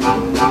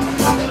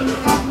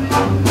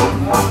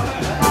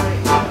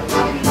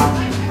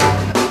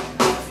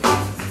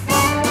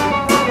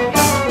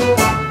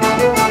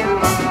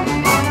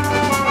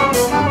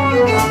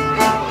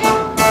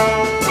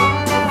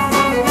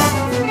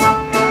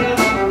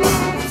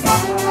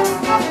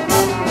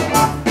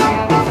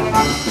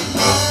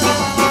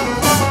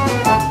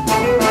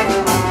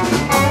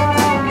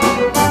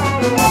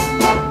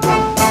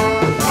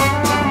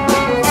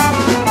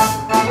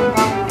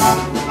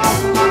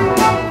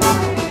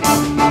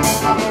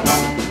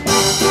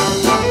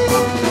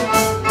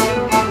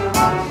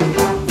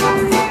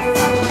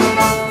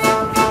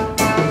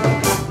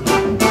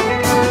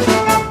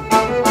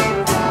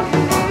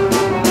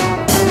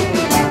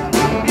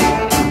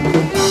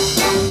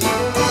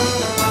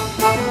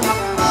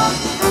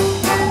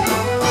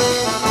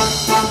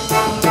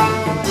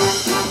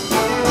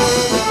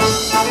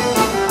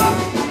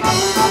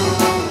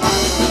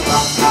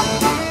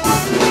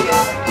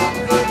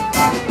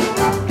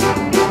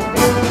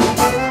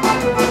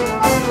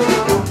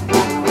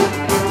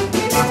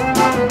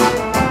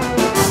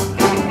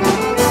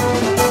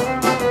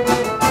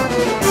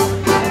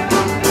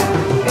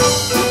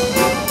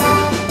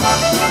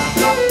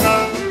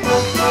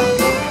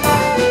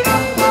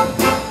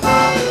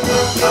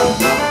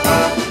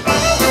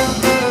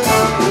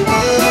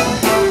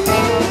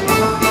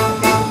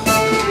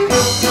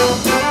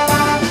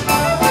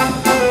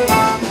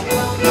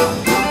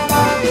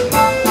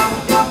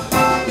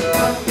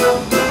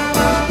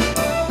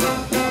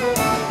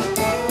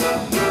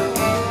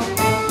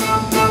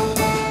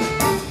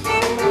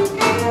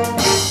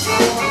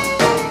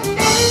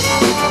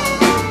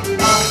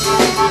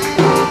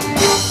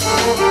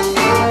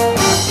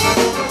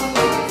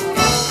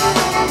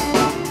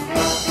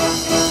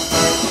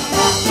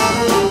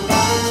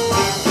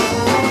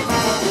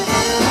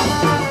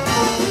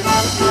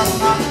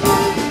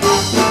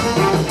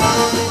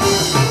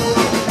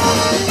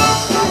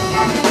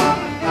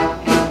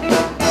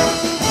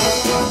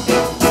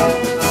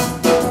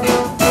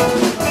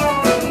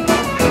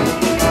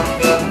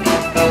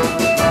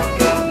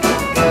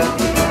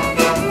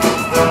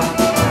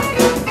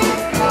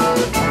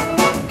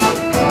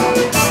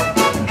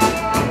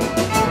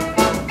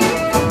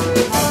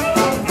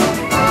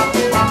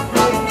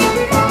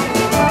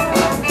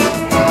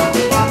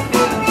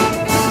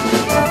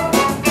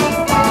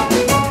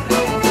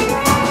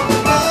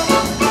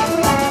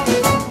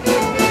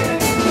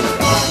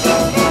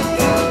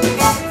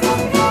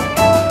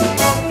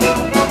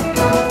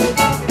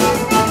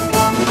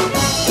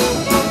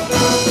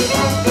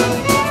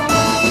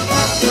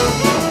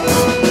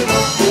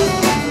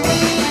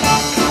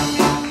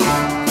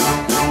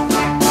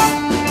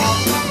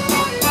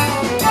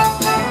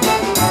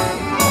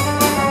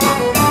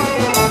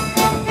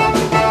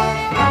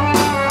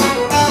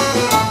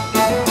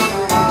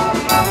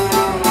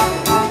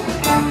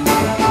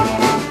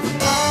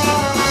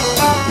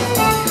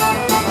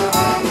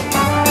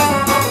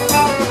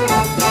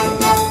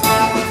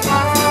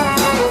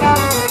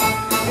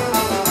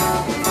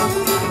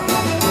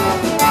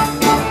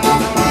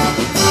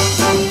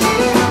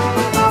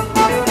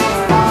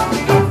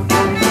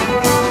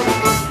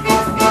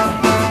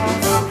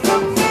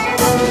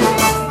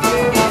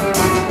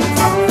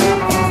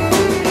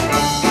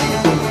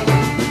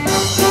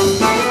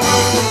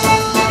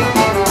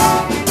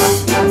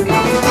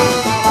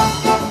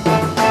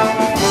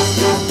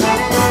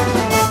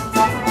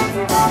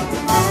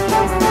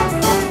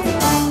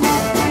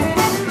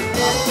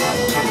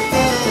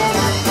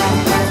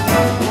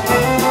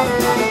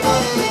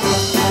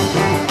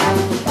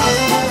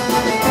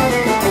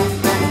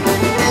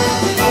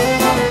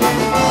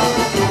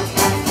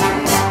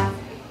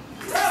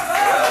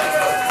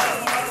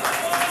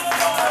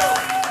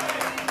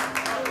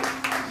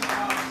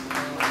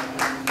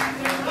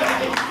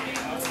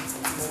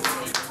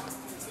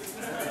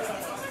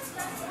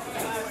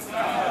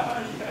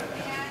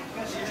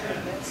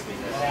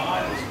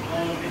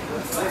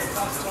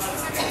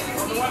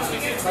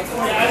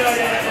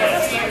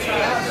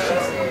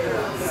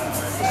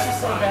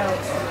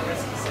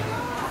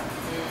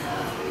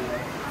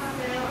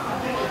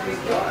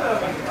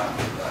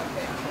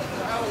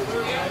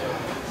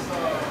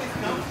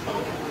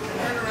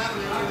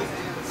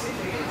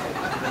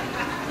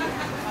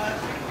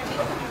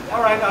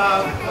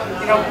 right,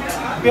 you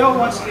know, Bill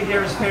wants to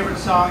hear his favorite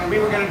song, and we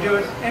were going to do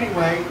it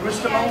anyway.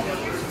 Rustamo,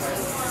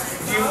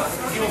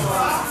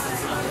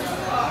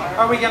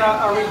 are we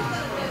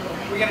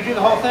gonna do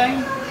the whole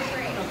thing?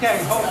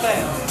 Okay, whole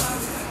thing.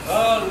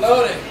 Oh,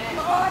 load it.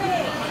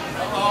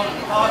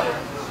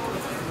 Oh,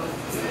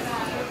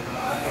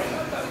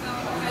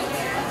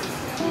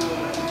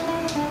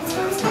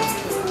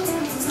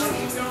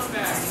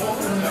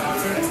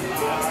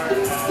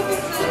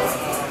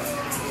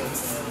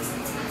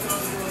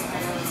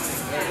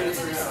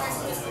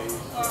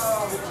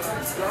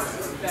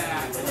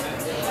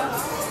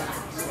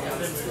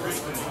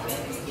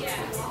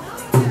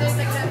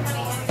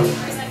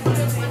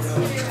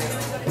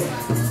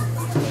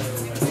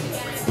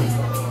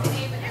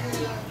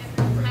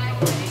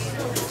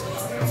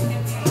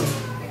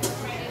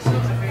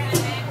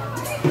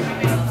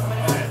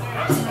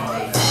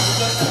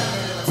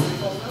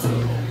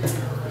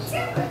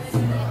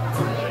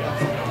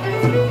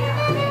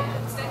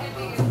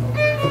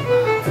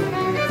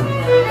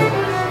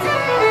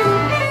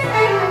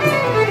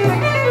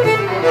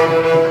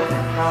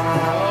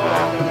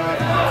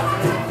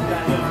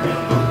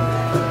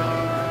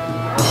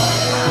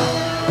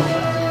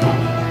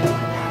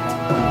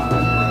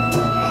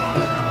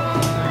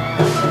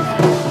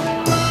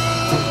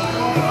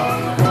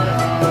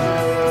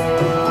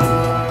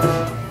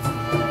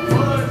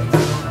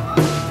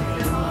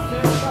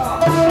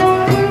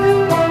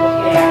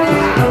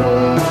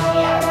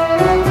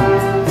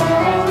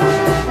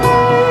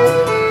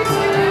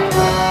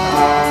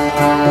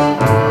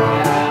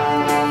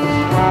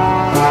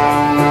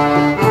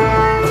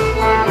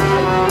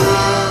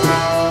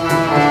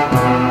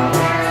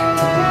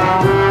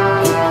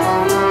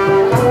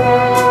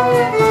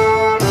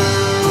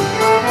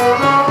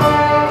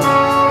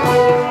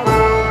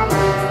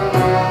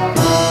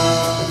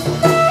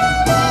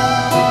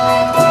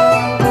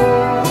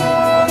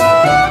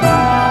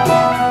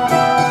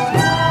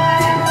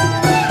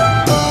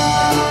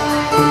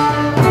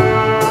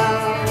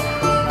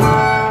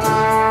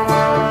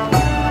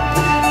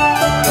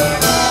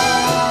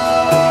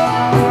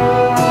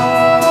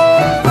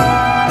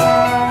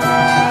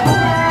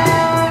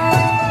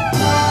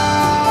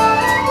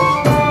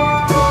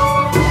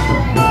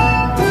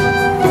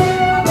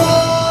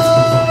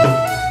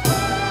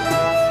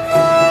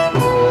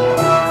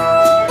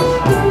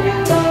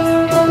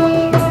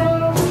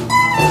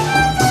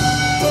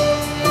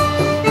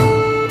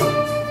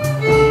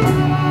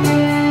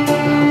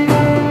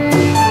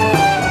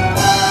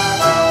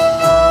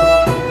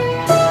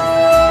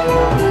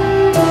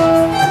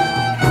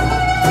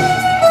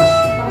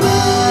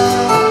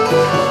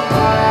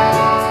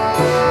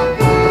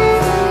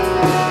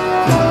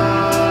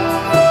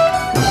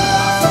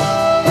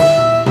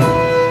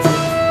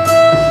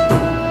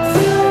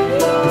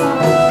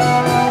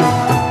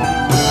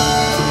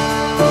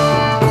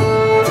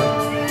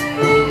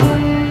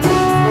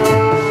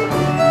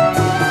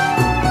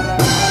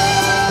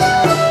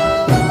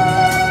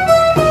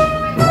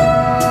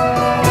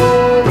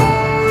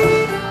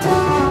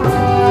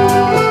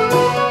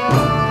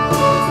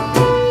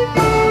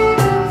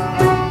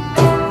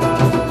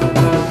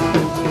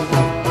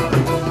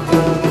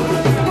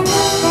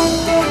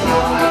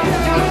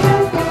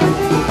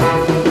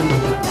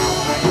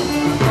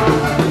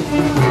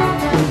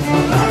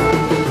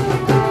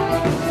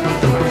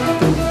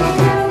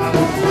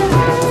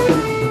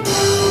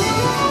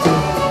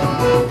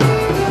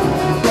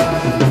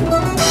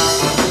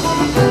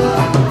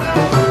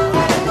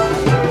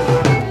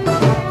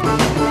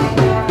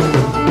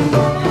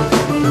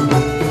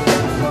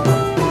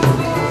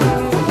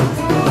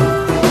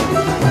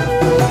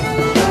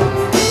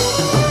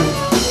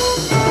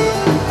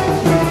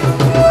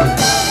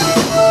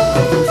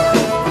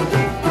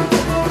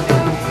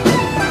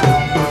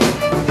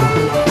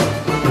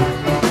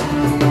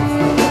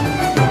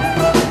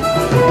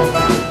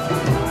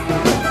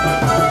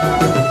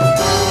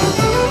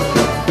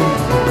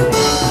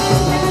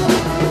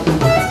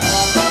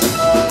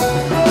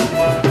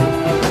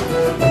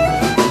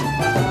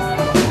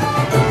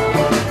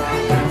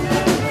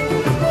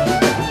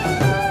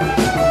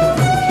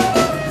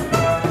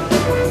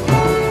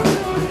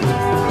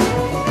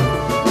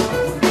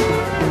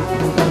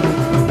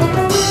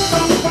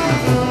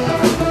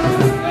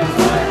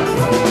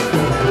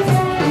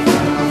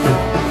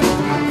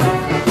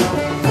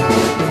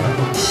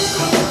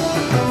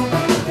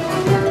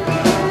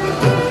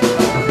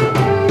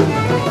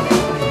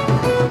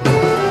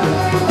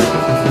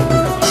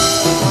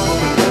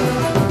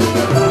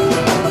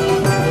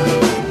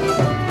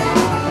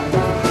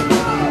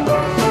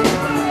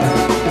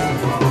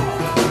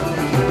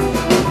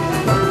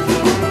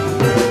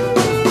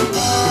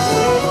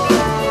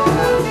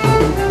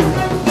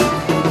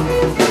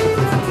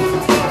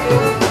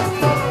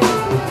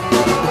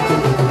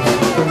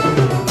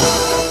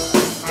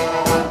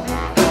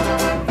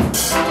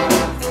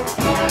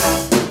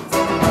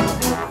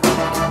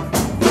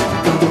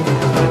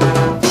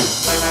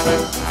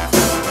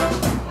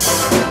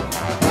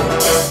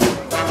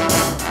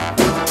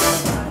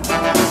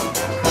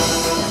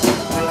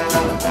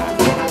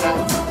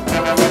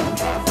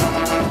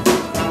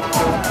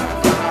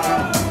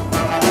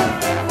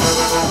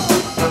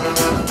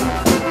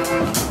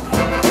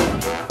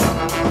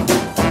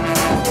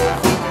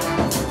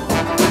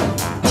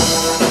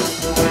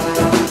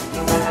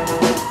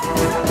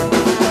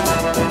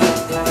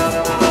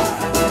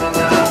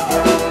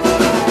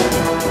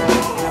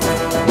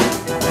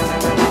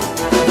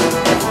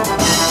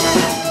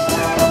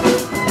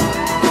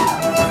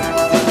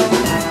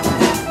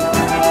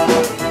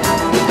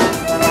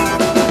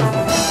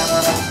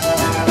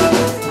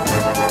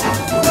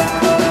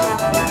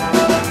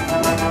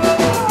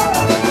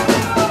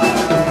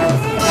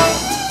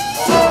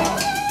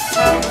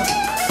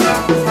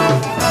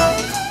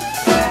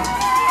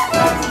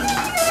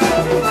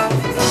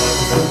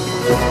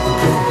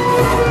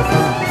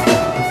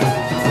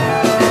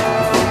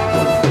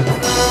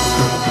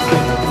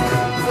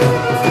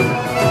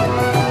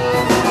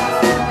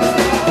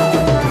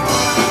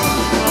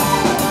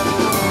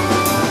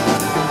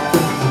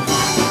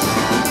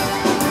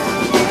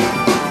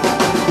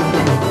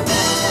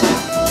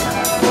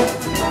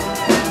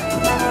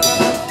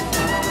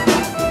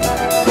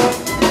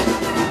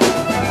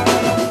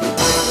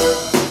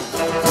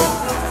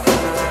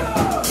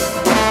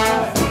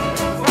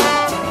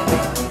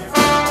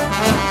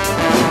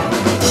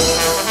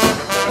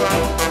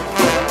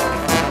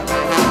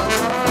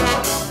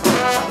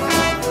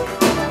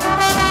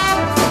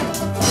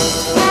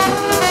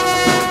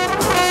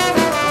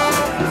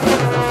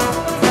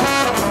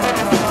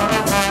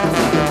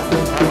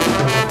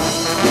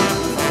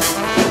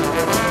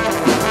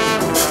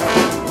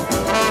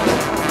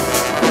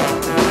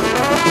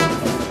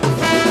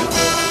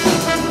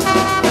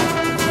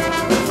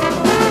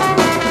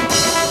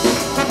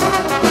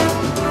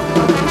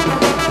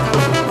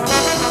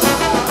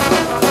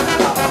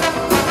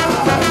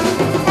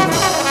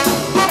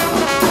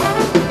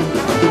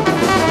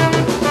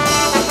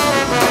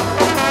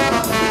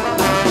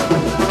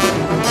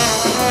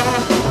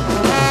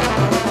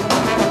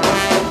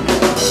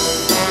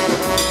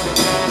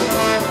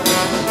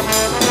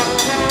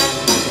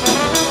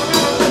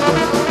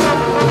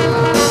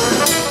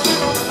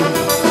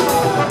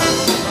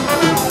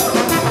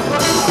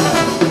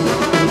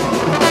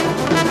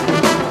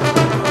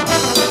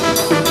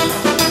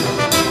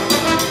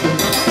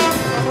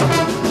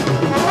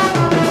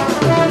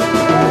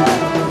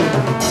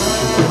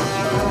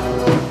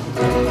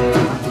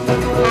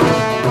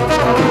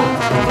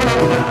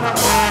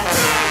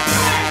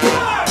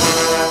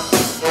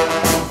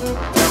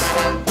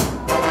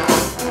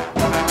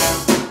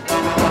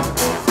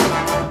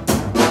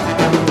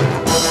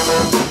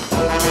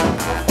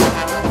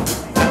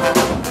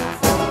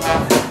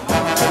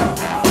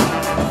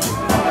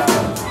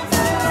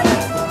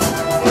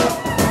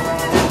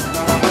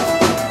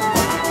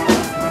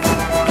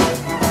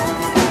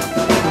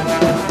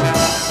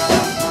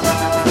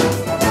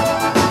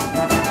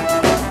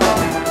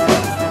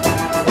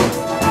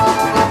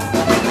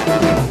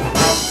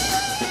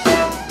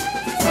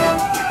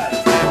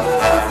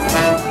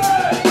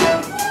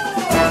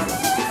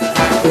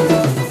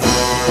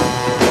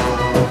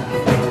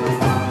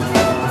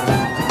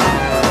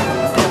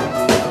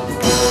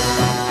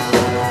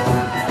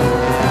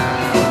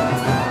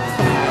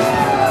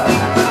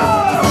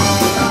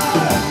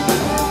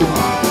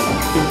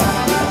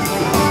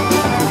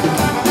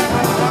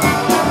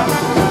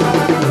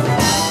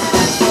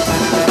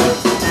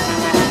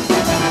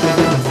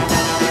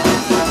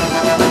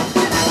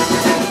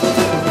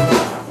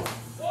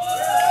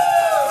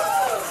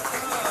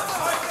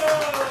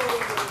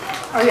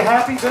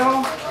 happy,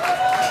 Bill?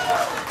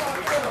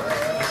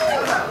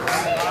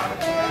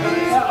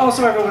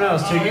 Also everyone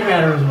else too, you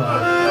matter as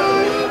well.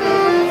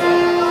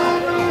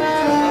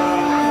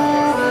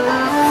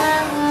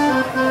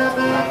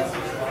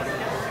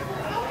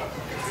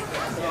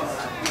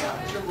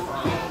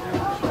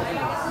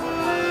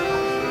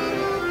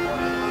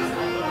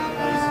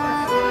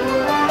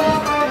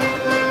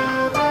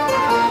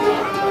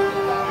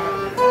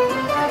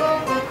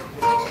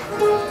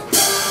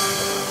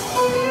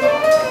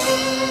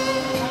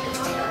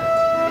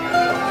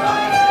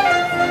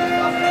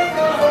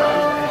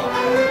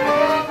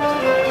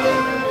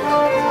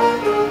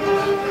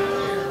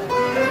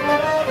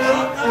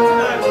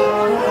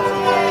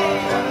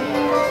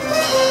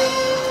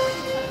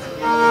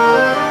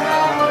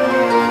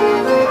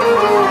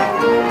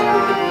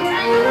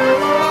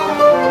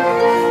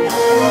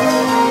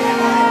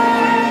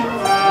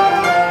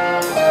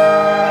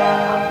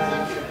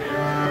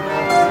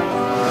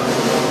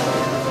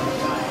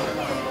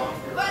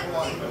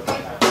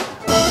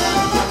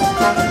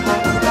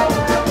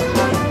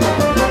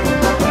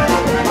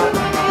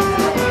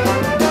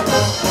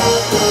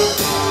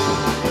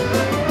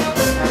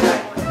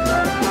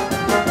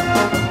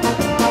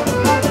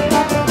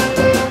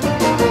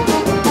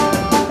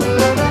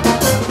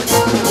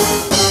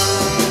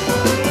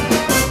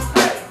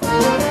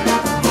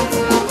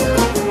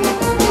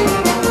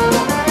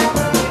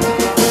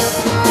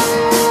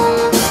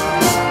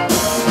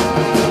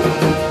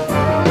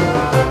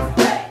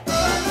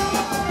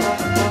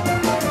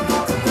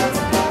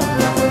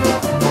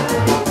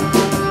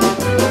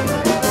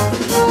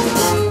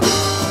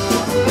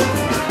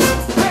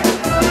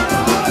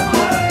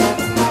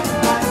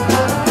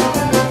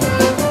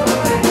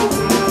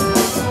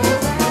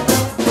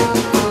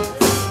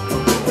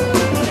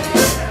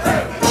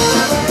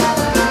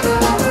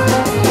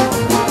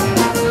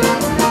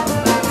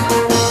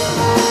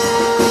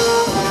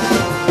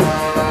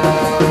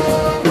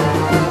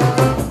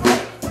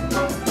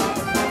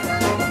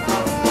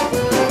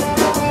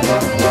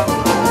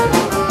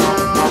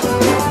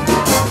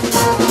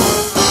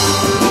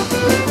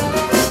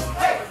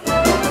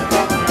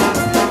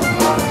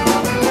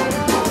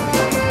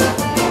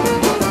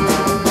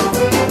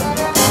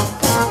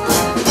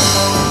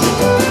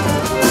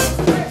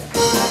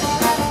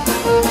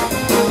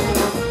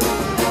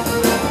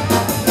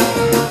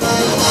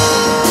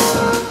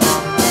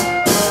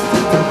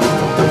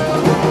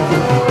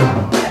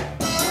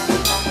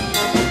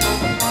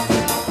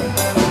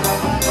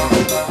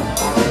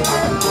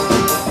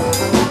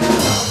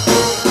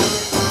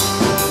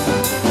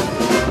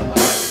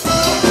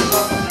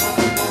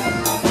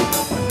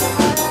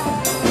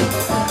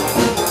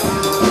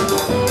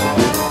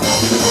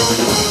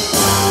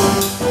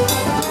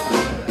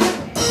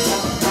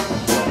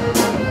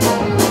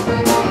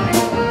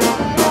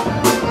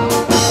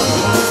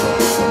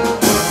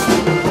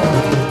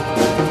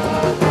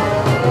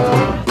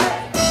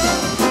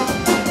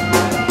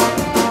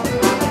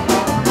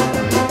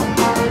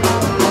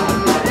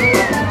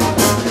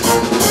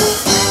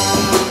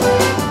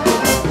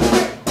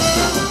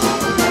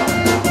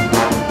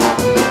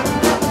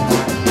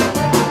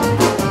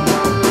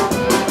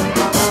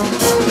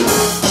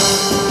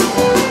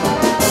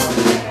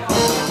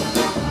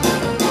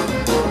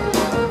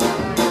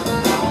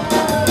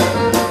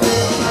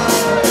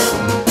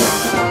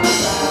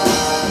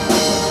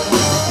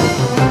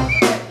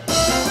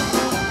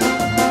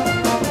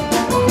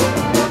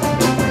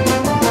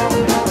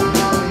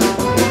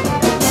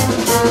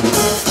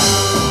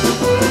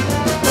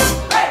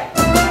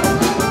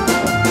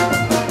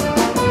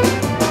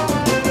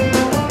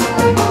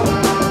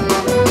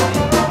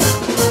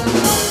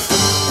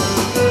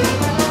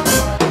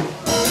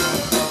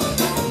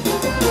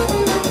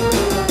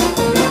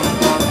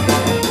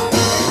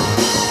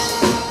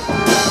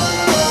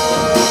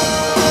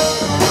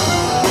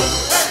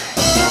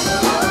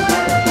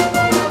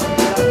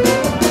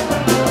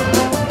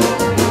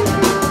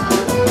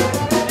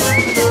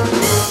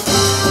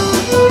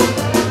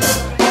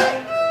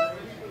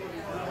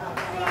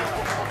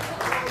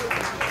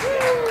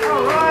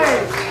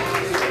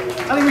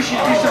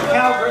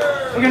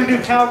 We're going to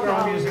do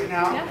cowgirl music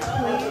now.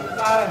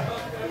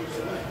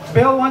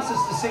 Bill wants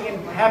us to sing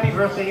him happy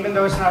birthday, even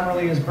though it's not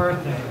really his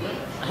birthday.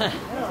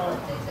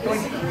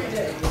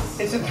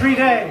 It's in 3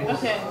 days.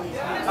 Okay.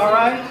 All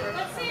right?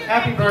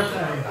 Happy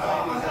birthday.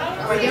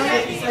 Are we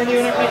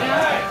doing it right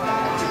now?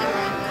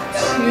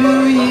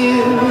 To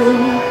you,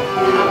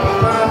 happy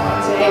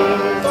birthday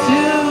to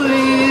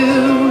you.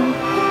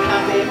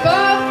 Happy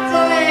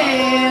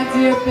birthday,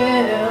 dear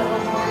Bill.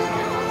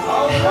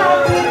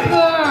 Happy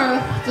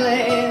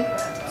birthday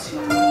to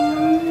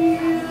you.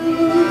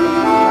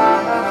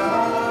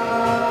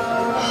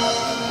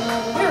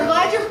 We're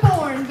glad you're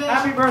born, Bill.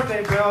 Happy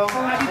birthday, Bill.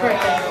 Happy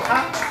birthday.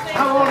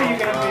 How old are you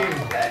going to be?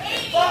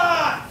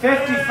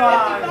 55.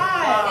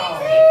 Wow.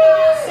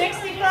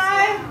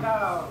 65?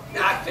 No.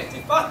 Not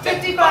 55.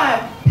 55.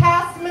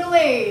 Past middle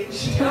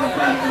age.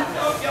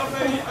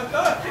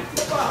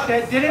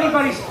 Did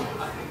anybody...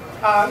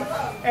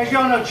 As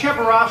y'all know,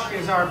 Chebarashka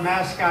is our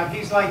mascot.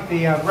 He's like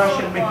the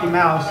Russian Mickey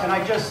Mouse. And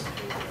I just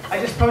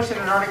posted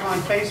an article on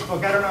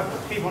Facebook. I don't know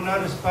if people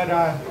noticed, but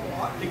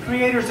the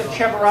creators of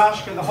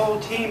Chebarashka, the whole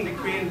team that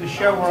created the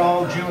show, were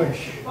all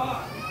Jewish.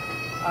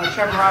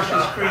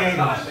 Chebarashka's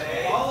creators.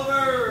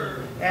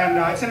 And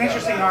it's an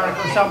interesting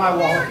article. It's on my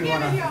wall if you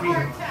want to read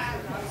it.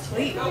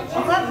 Sweet. Well,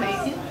 that's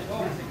amazing.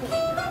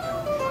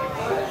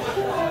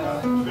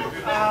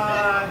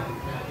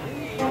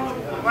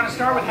 You want to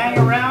start with Hang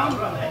Around?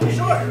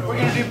 Sure. We're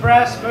going to do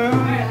Brass Moon.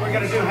 We're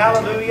going to do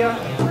Hallelujah.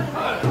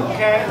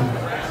 Okay.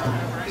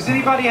 Does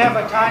anybody have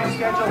a time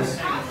schedule?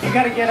 You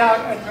got to get out.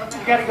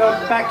 You got to go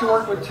back to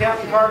work with Tim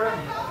Carter.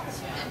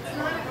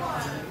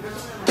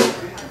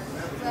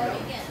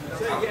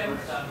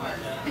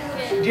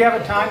 Do you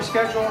have a time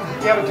schedule?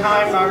 Do you have a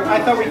time?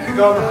 I thought we could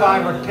go over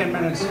 5 or 10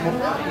 minutes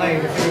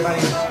late if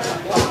anybody's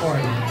up for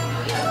it.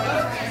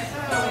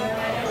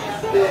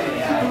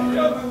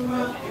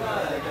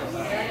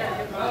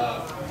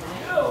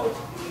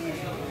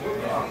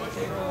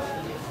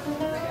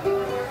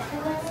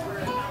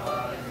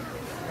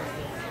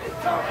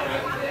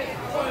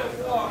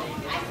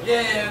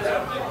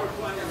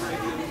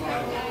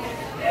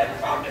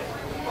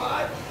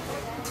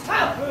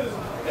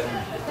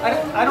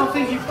 I don't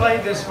think you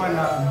played this one,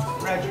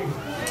 Reggie.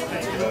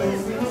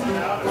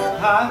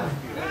 Huh?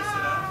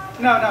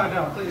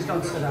 No. Please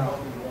don't sit out.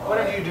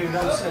 Whatever you do,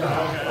 don't sit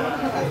out.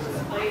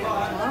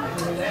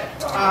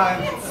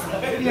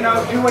 You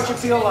know, do what you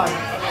feel like.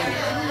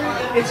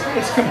 It's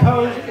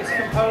composed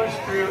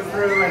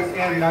through,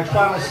 and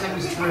Twila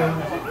sings through.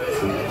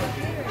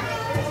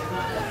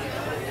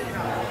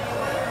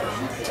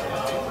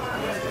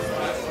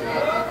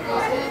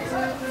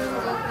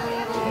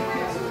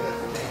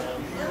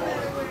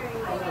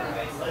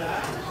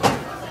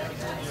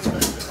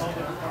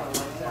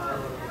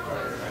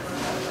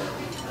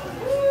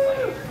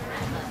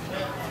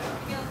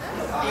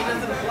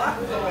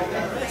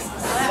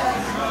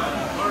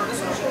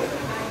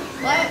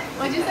 What?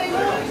 What'd you say, Will?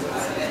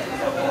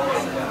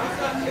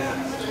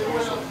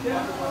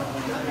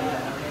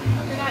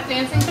 You're not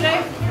dancing today?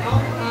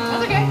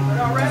 That's okay.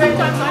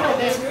 Sometimes I don't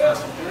dance.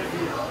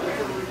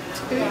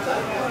 Take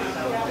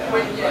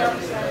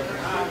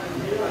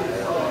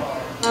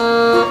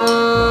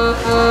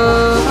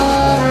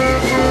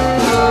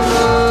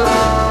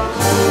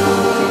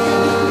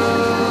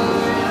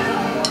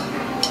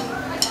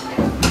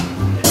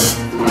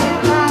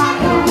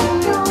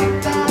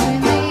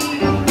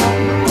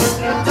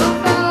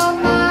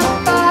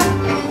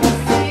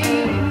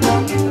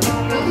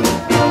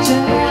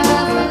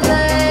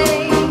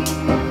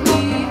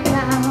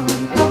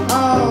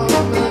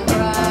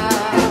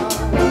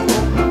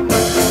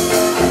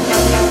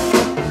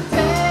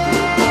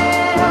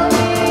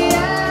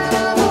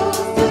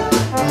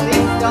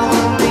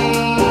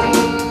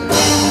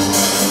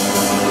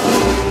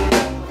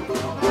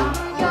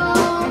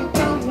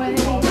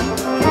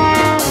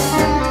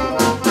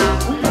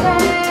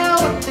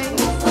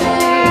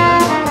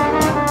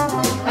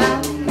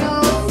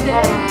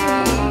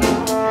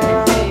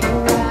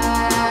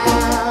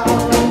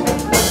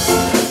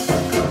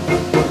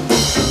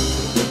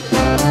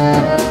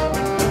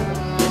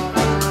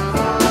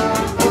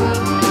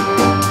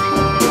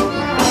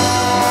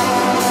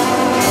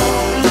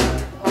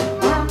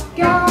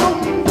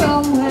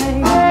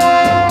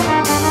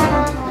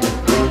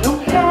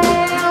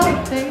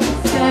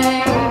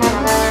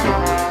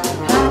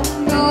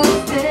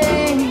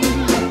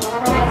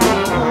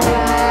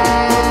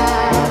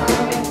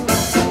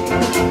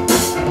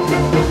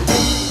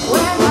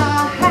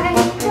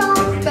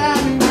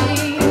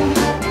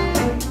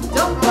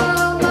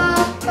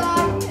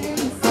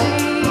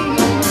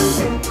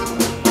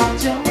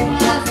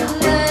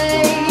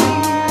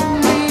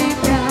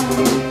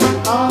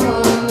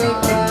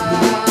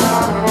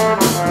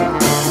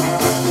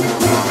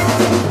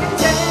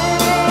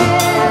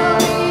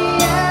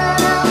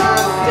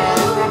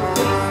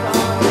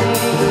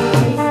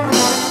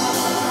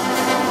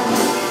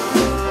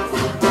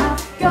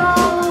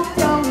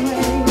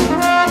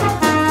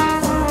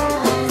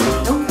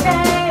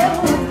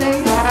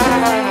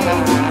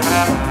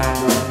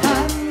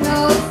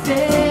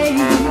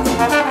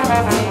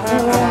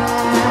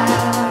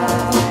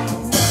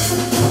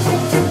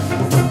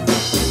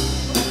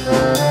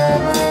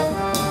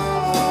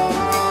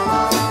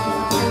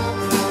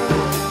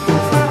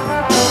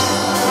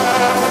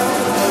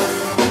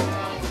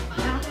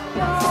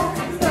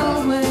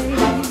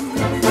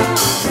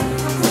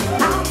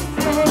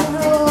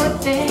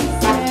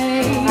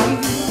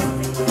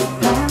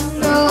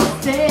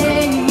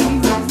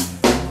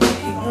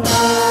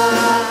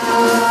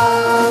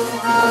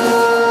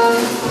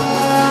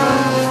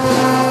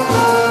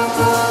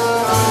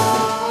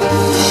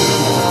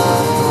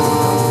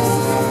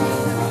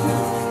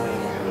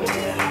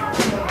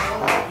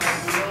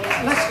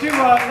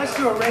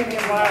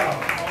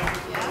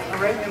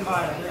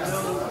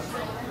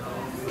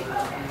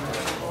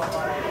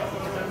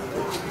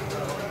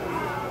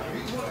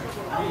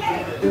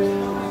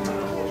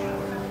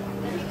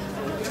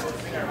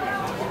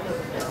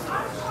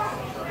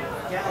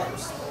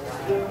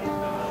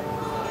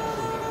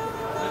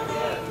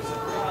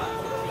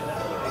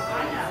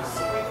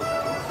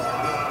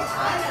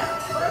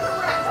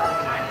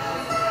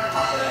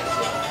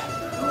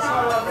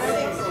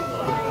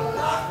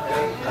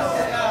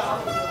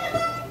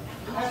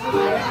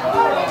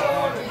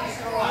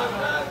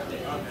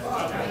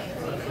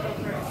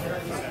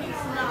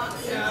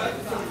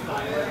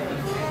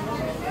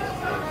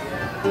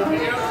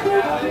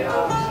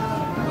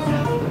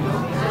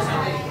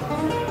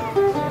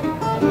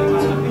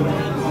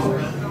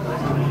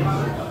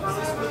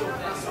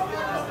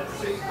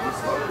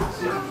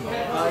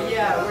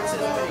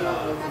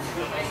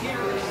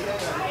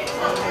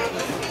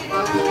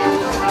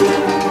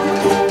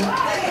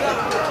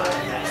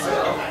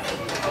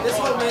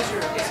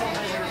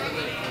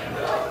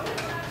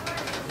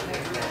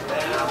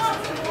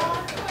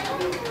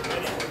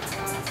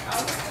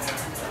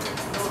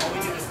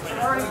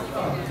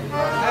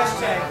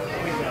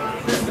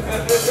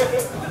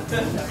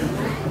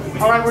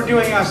All right, we're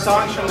doing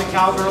songs from the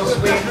Cowgirl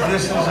Suite.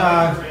 This is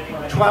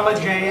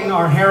Twila Jane,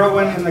 our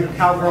heroine in the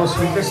Cowgirl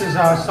Suite. This is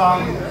a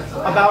song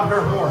about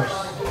her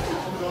horse.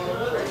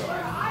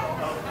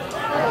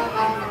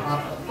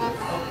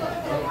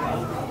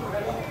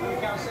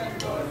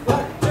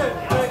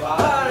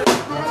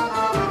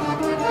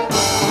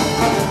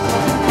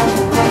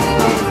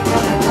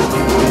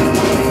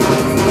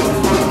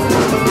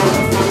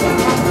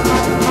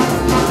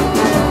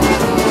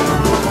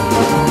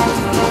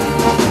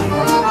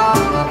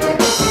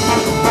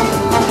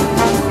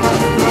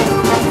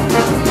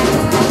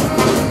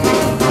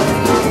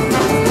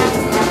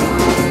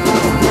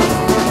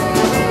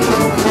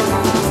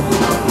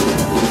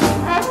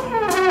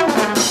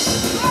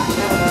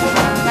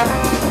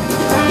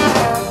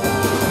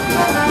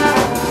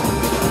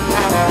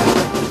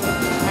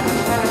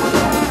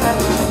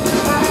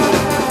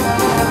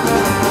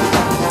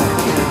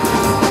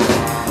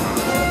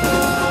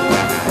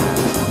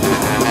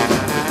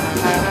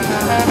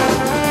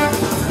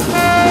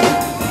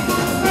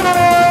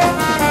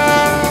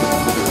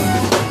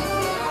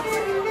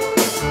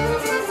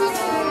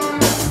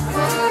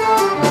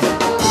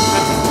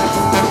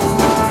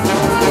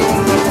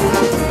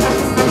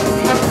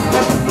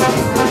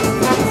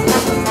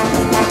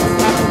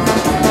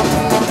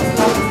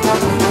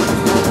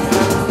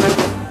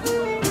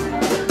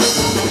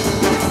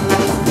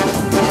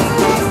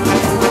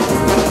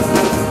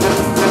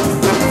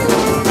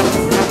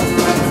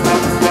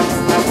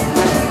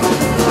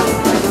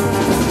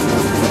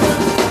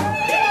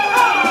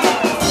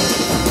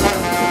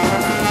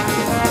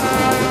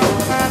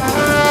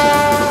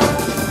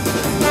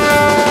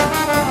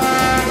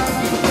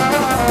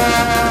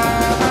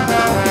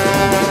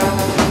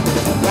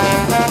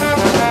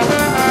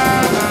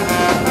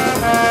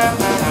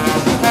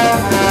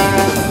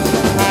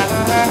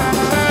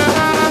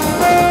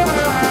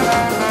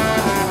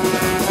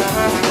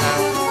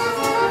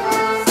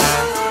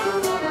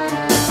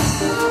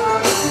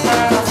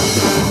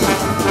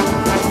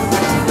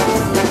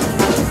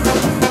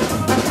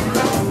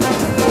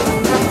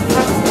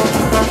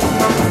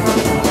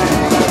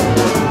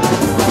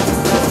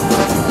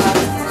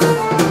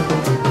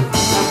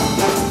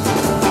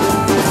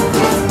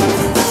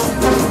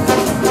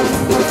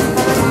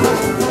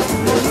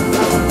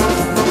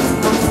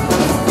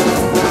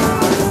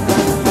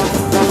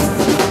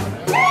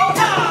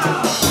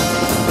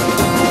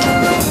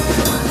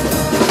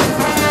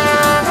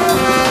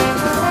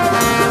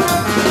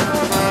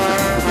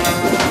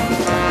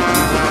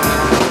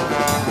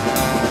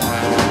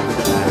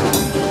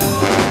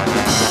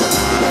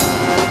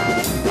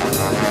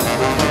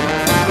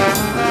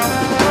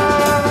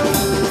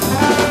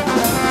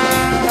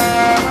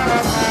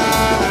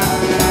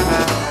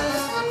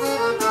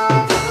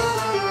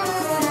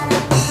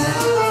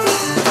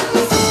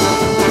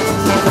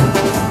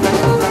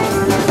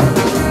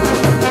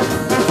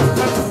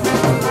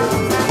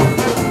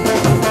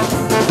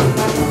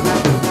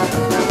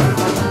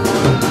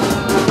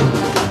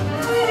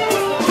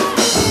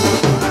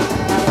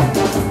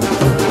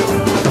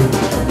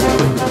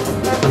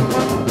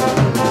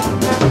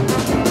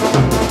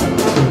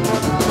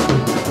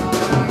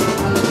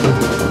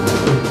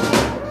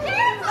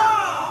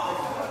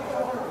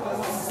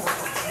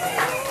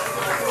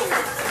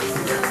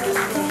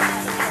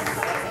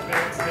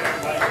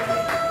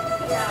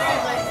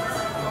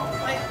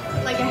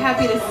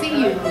 happy to see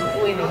you,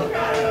 Winnie.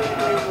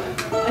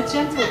 A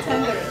gentle,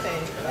 tender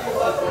thing.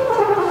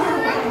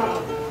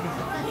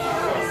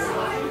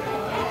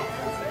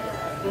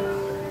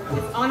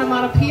 It's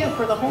onomatopoeia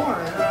for the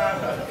horn.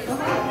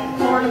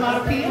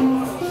 Onomatopoeia?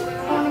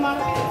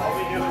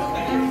 Onomatopoeia.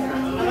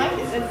 I like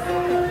it.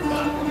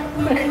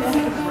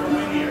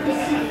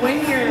 When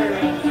you're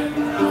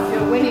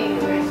winning,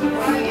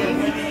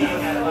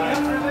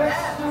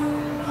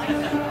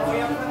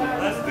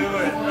 Let's do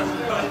it.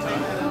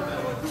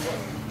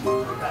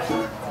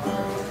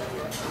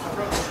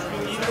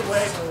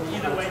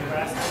 Either way,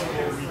 brass will be.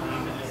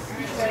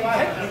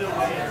 Either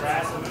way,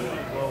 brass will be.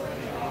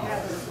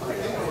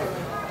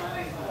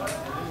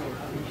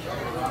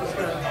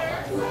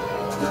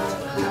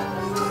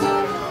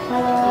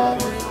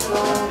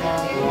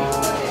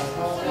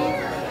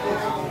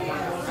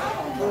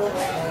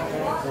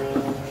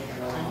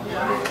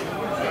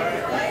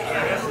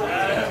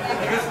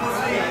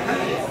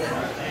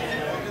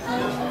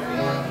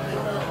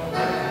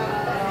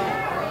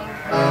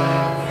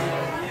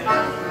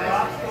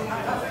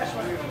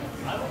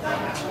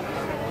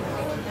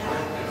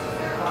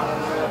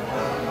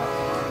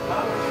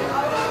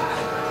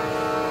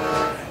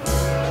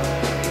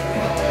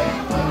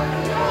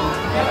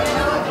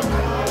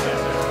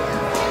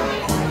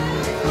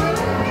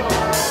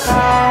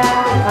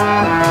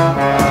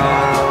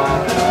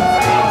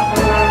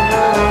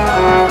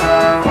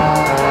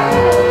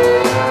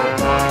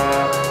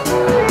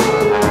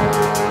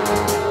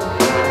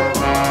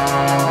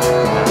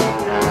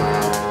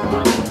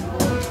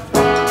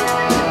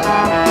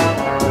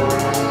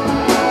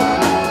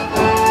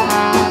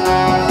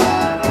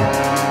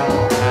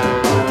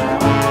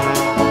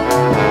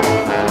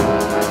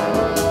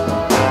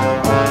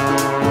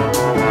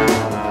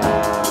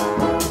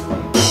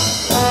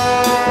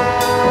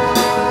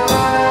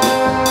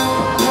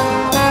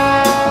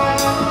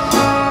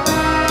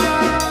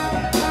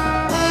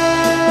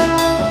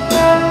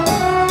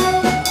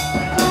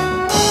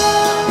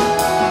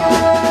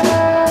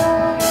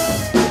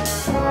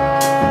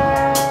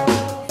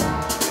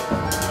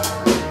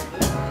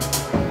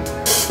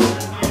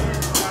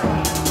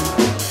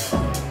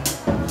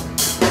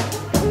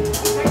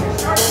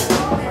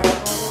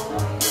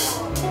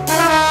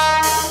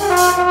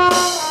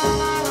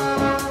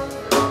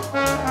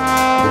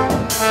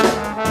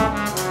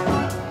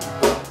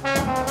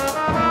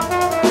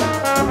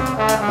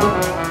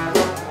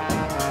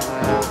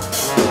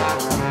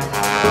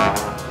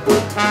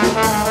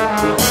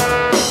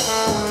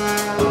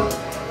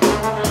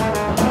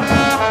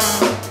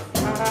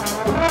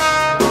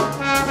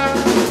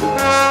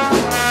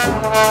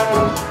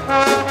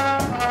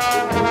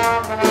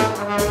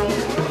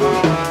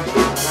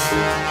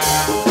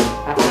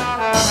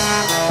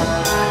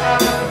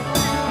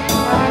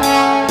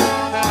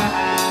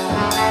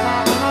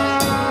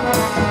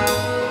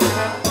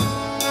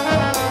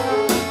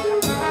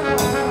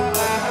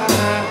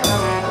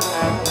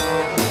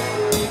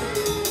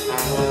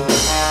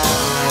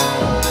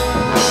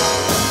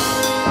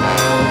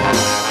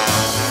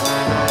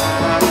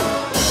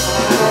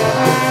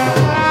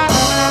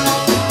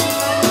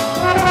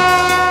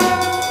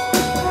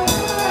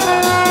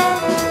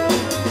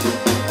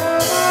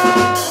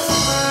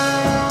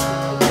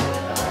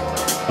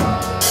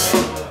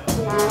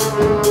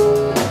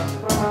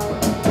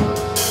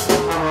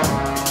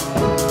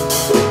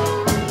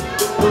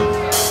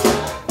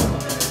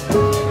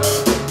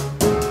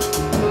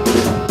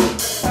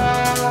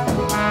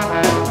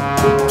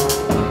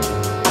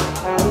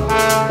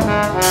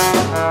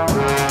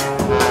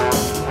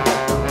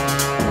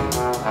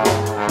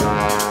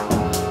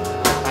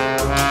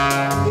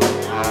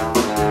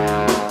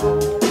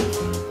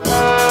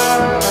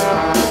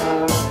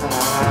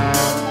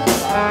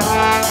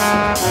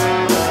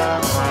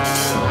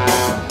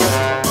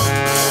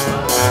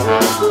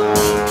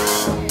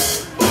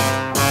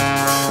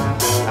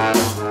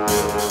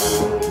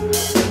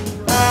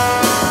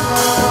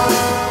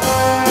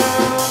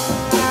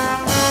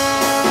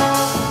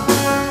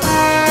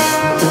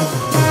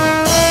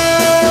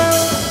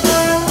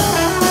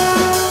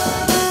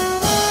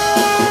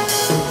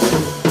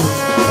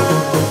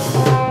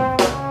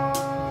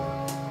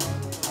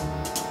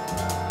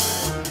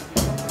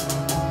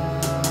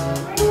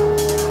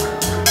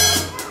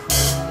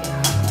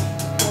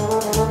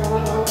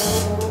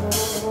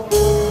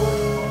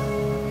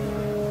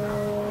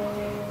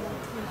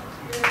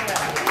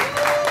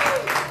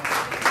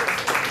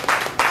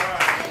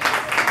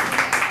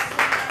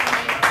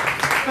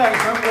 say,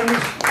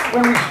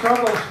 when we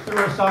struggle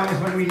through a song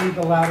is when we need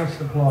the loudest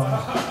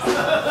applause.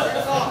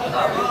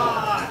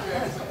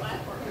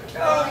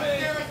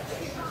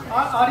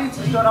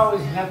 Audiences don't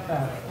always get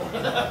that.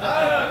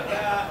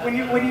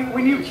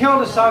 When you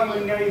killed a song,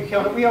 you know you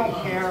killed it. We don't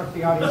care if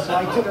the audience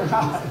liked it or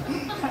not.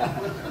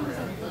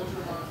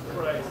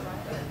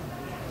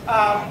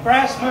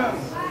 Brass Moon.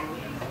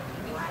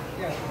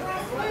 Yeah.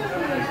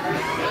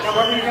 Now,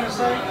 what were you going to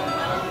say?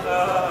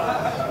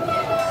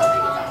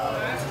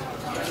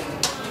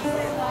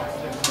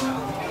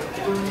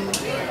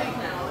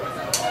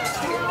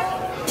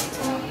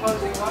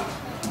 Closing what?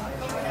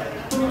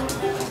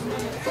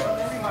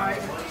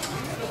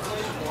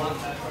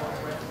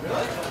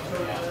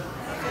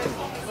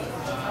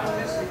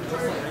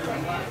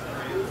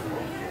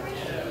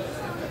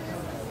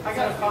 I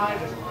gotta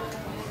find it.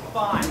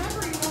 Fine.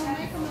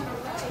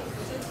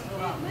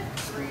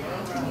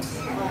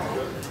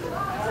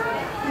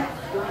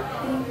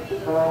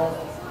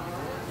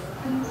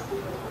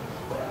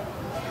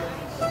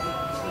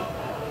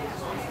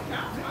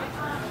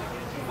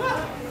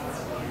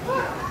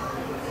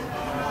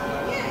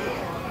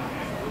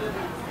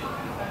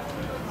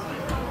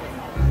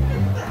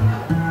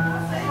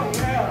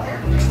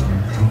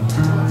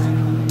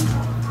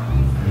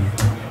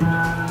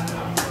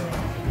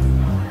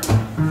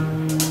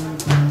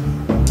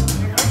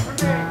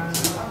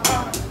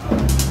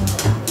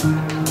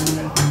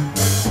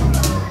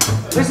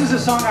 This is a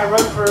song I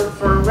wrote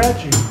for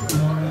Reggie.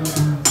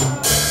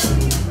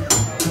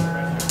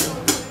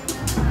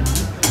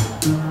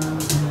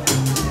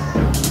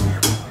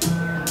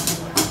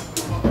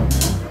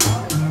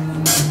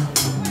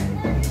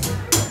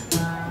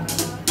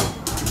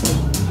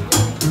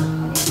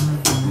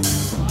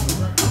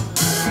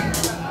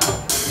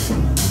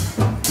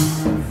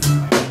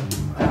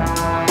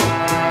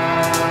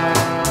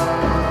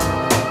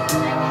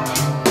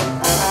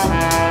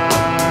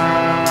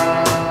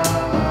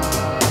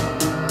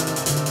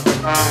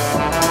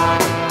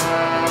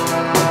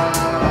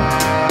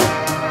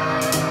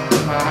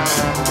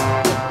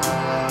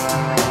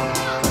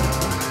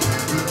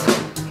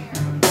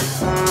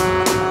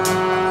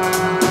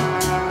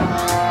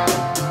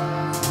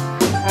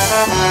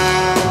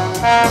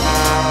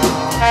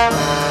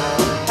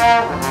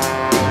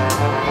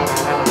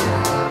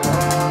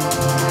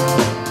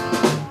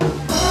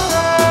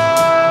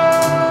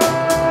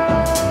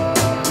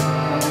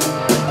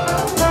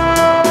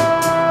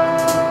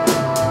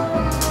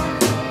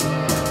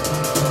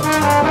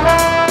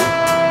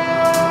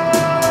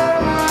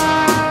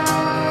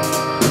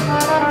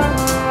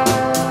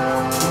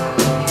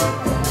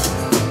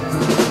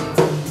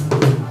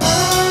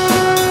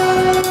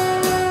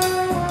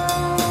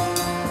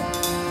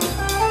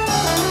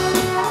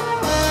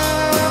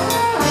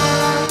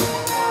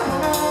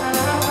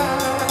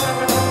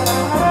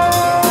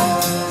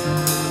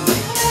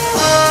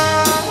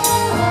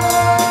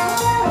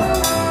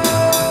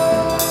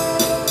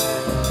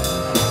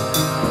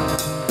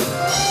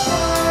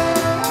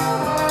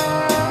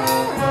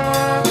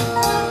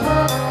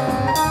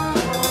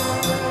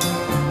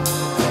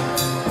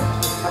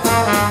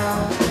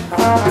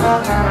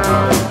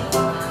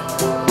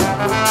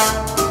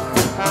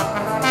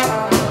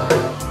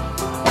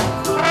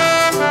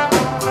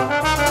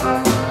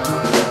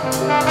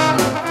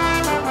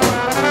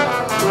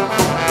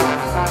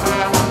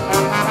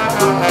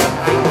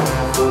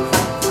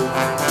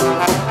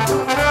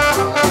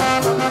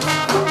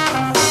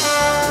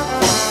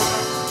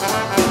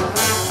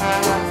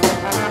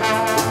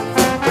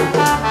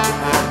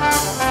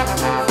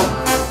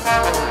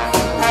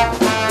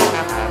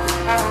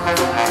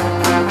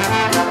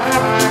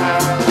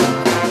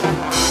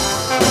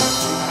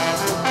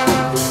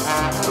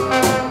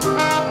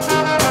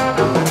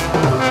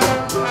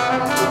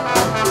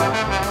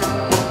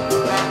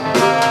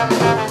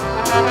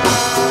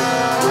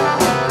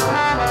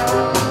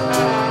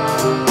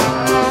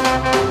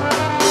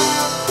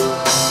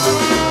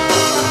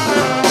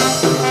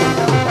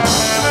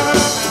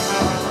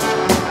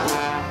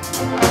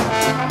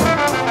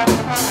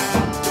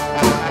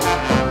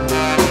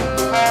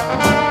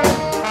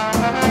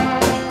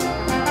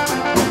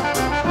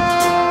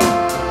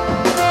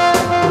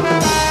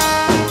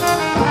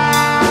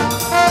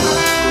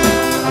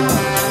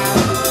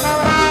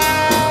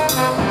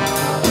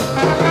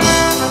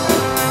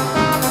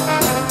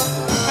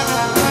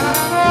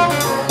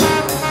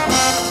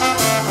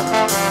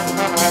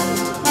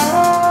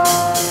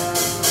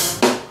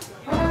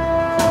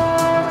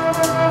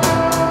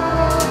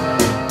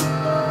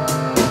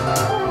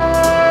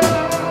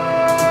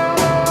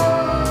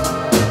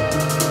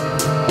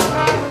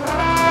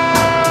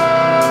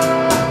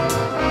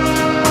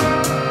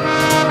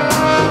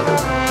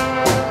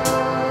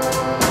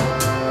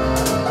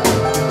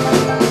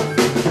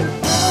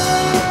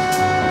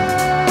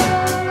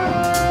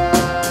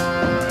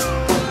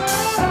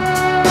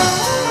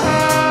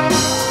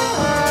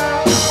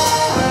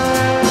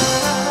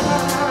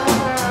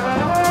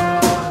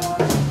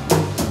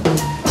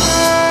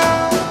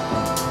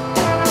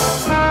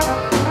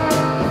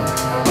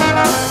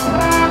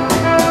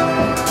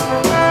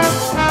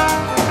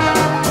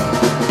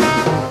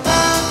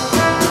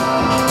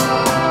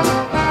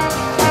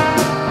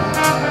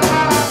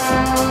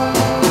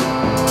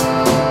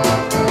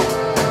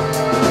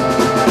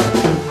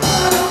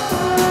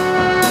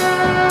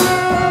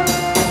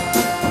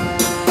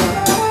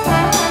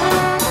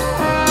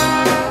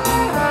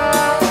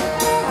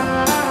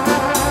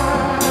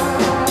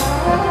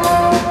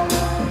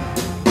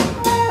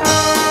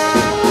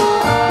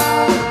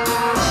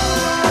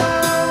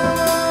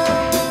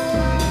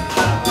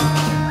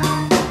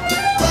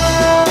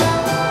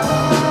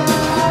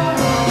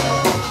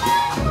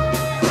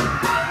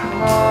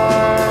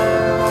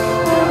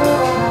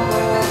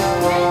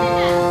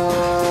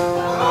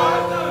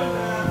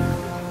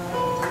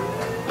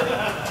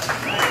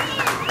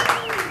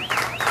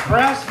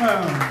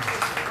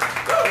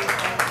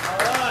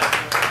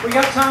 We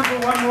got time for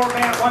one more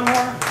band. One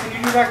more. Can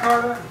you do that,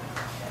 Carter?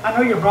 I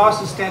know your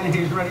boss is standing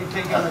here. He's ready to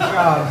take on the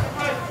job.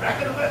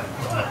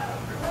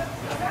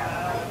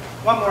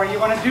 One more. You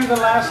want to do the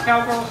last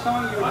cowgirl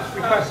song? You just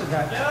requested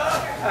that.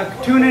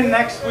 Tune in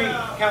next week,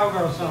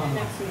 cowgirl song.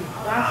 Next week.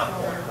 Last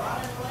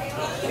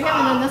one. We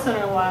haven't done this one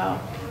in a while.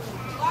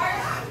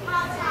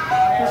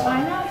 But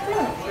why not do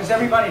it? Does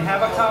everybody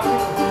have a copy?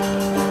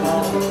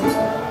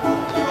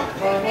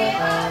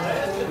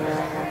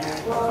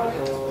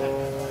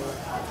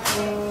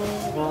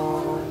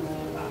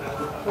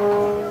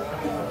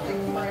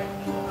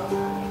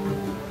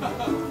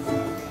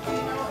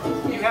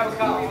 You have a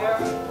copy there?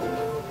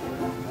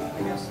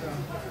 I guess so.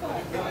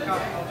 You have a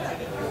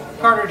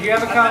copy? Carter, do you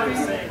have a copy?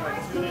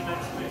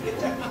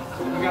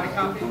 You got a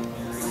copy?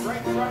 Right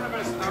in front of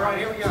us. All right,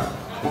 here we go.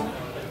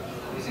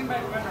 Does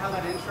anybody remember how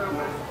that intro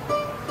went?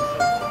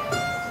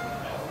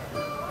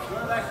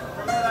 Remember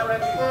that,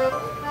 Reggie?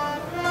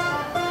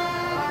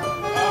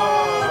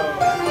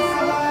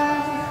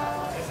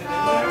 Is it in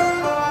there?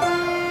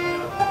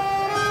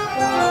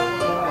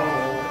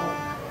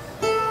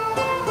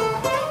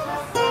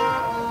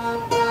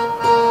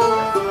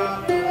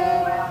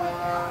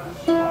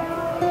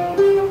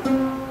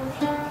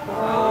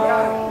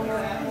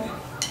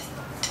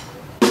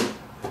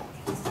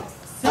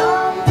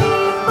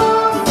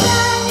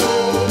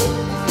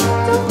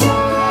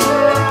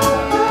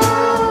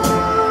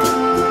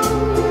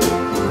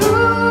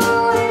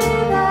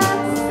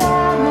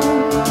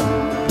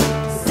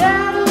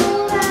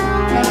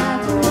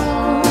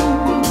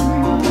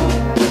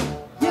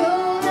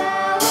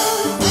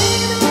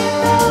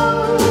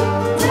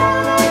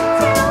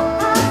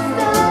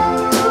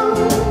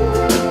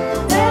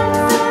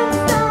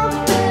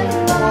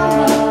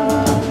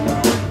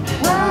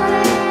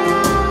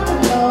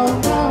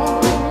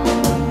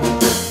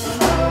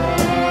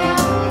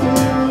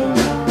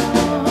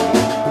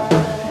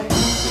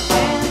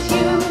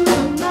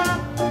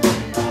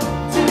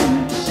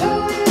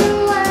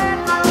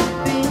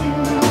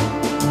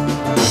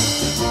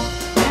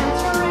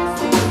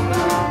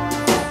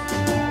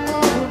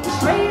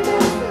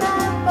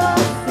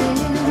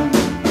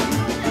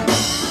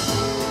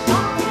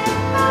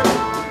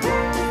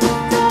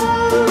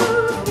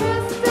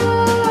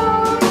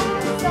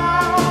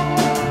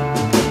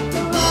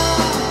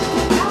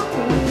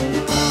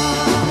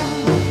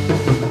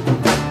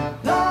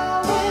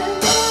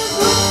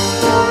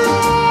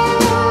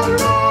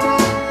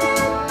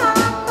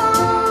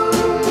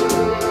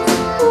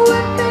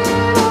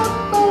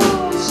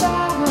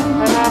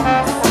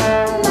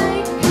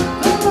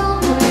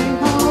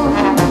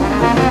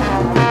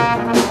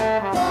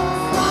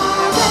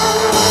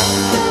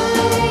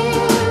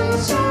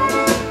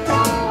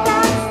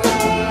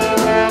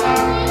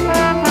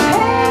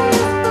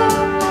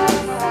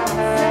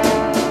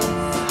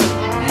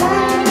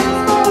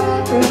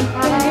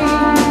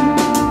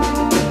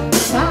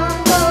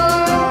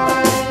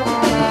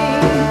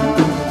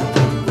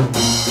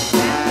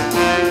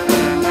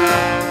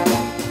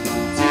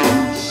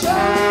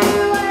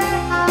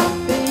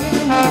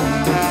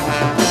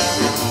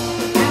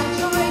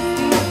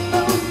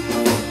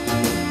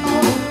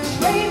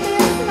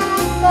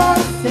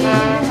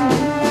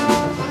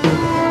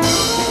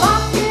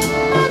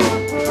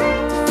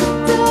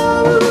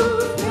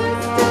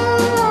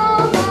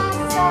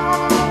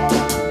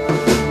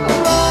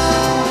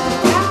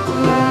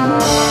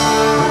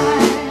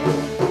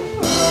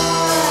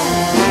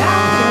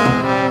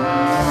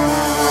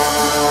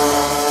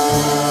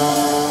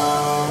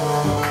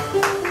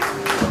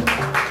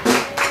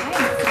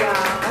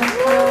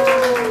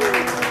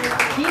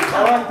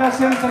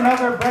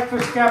 Another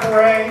breakfast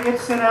cabaret.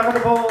 It's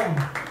inevitable.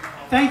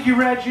 Thank you,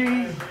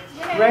 Reggie.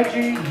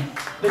 Reggie,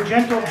 the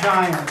gentle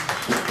giant.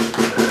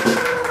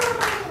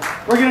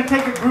 We're going to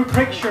take a group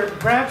picture.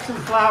 Grab some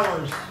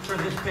flowers for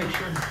this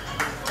picture.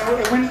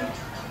 And when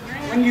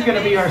are you going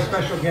to be our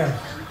special guest?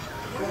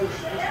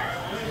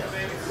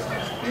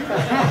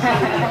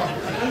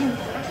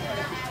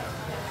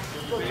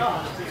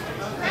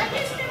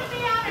 Reggie's going to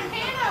be out in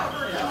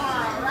Hanover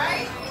tomorrow,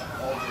 right?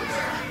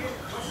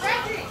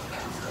 Reggie!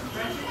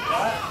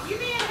 You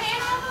be in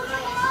Hanover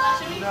tomorrow?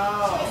 No,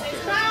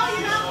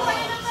 you're not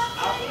playing at that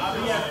thing? I'll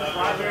be at the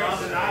library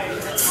tonight.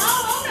 Oh,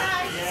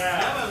 okay.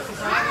 Yeah.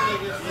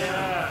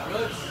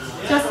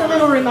 Just a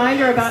little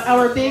reminder about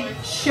our big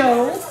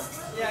show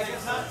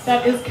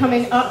that is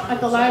coming up at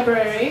the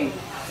library.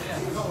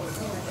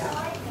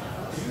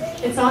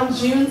 It's on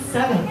June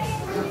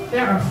 7th.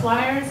 There are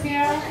flyers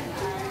here.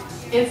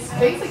 It's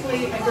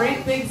basically a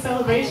great big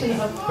celebration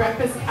of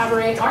breakfast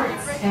cabaret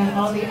arts and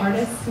all the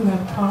artists who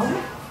have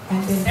come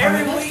and been part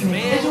of this.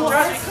 Visual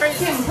arts.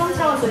 Kim, come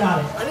tell us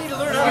about it. I need to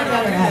learn Get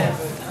better at it.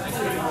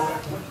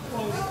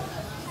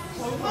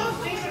 Well,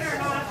 believe it or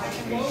not, I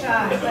can be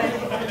shy. But,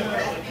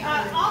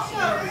 also,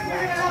 we're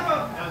going to have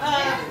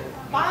a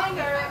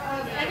binder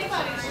of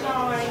anybody's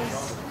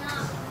drawings.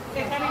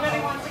 If anybody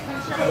wants to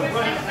contribute,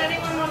 if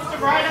anyone wants to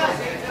write up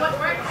what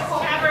breakfast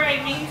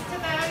cabaret means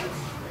to them,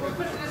 we'll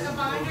put it in the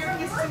binder.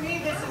 Because to me,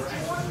 this is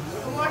just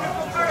a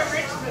wonderful part of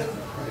Richmond.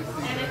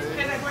 And it's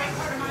been a great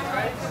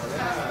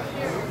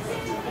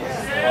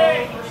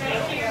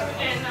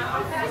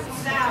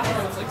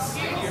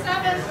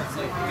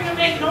We're going to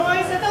make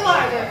noise at the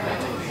library.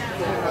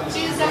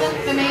 June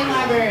 7th, the main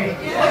library.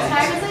 What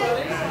time is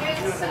it?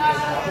 It's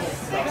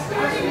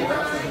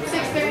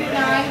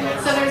 6:39.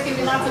 So there's going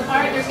to be lots of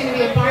art. There's going to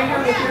be a binder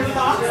with your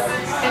thoughts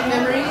and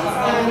memories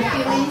and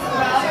feelings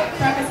about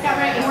Crossroads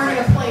Cabaret, and we're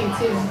going to play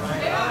too.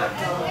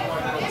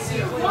 If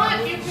you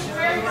want, you can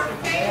wear your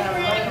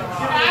favorite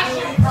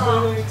fashion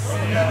prompts.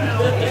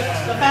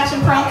 The fashion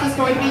prompt is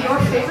going to be your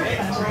favorite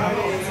fashion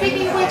prompt.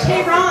 Speaking of which,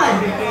 hey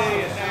Ron.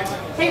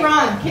 Hey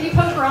Ron, can you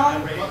poke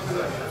Ron?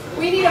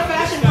 We need a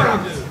fashion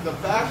prompt. The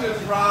fashion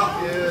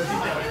prompt is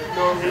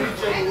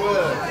Norwegian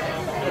wood.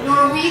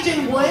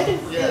 Norwegian wood?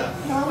 Yeah.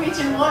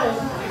 Norwegian wood.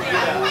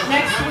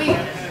 Next week,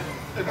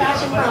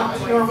 fashion prompt,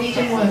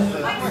 Norwegian wood.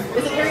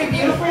 Is it very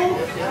beautiful?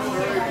 It's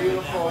very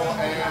beautiful,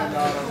 and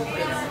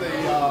it's the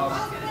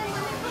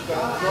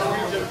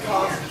Norwegian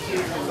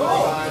Constitution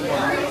design.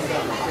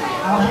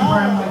 I'll be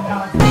wearing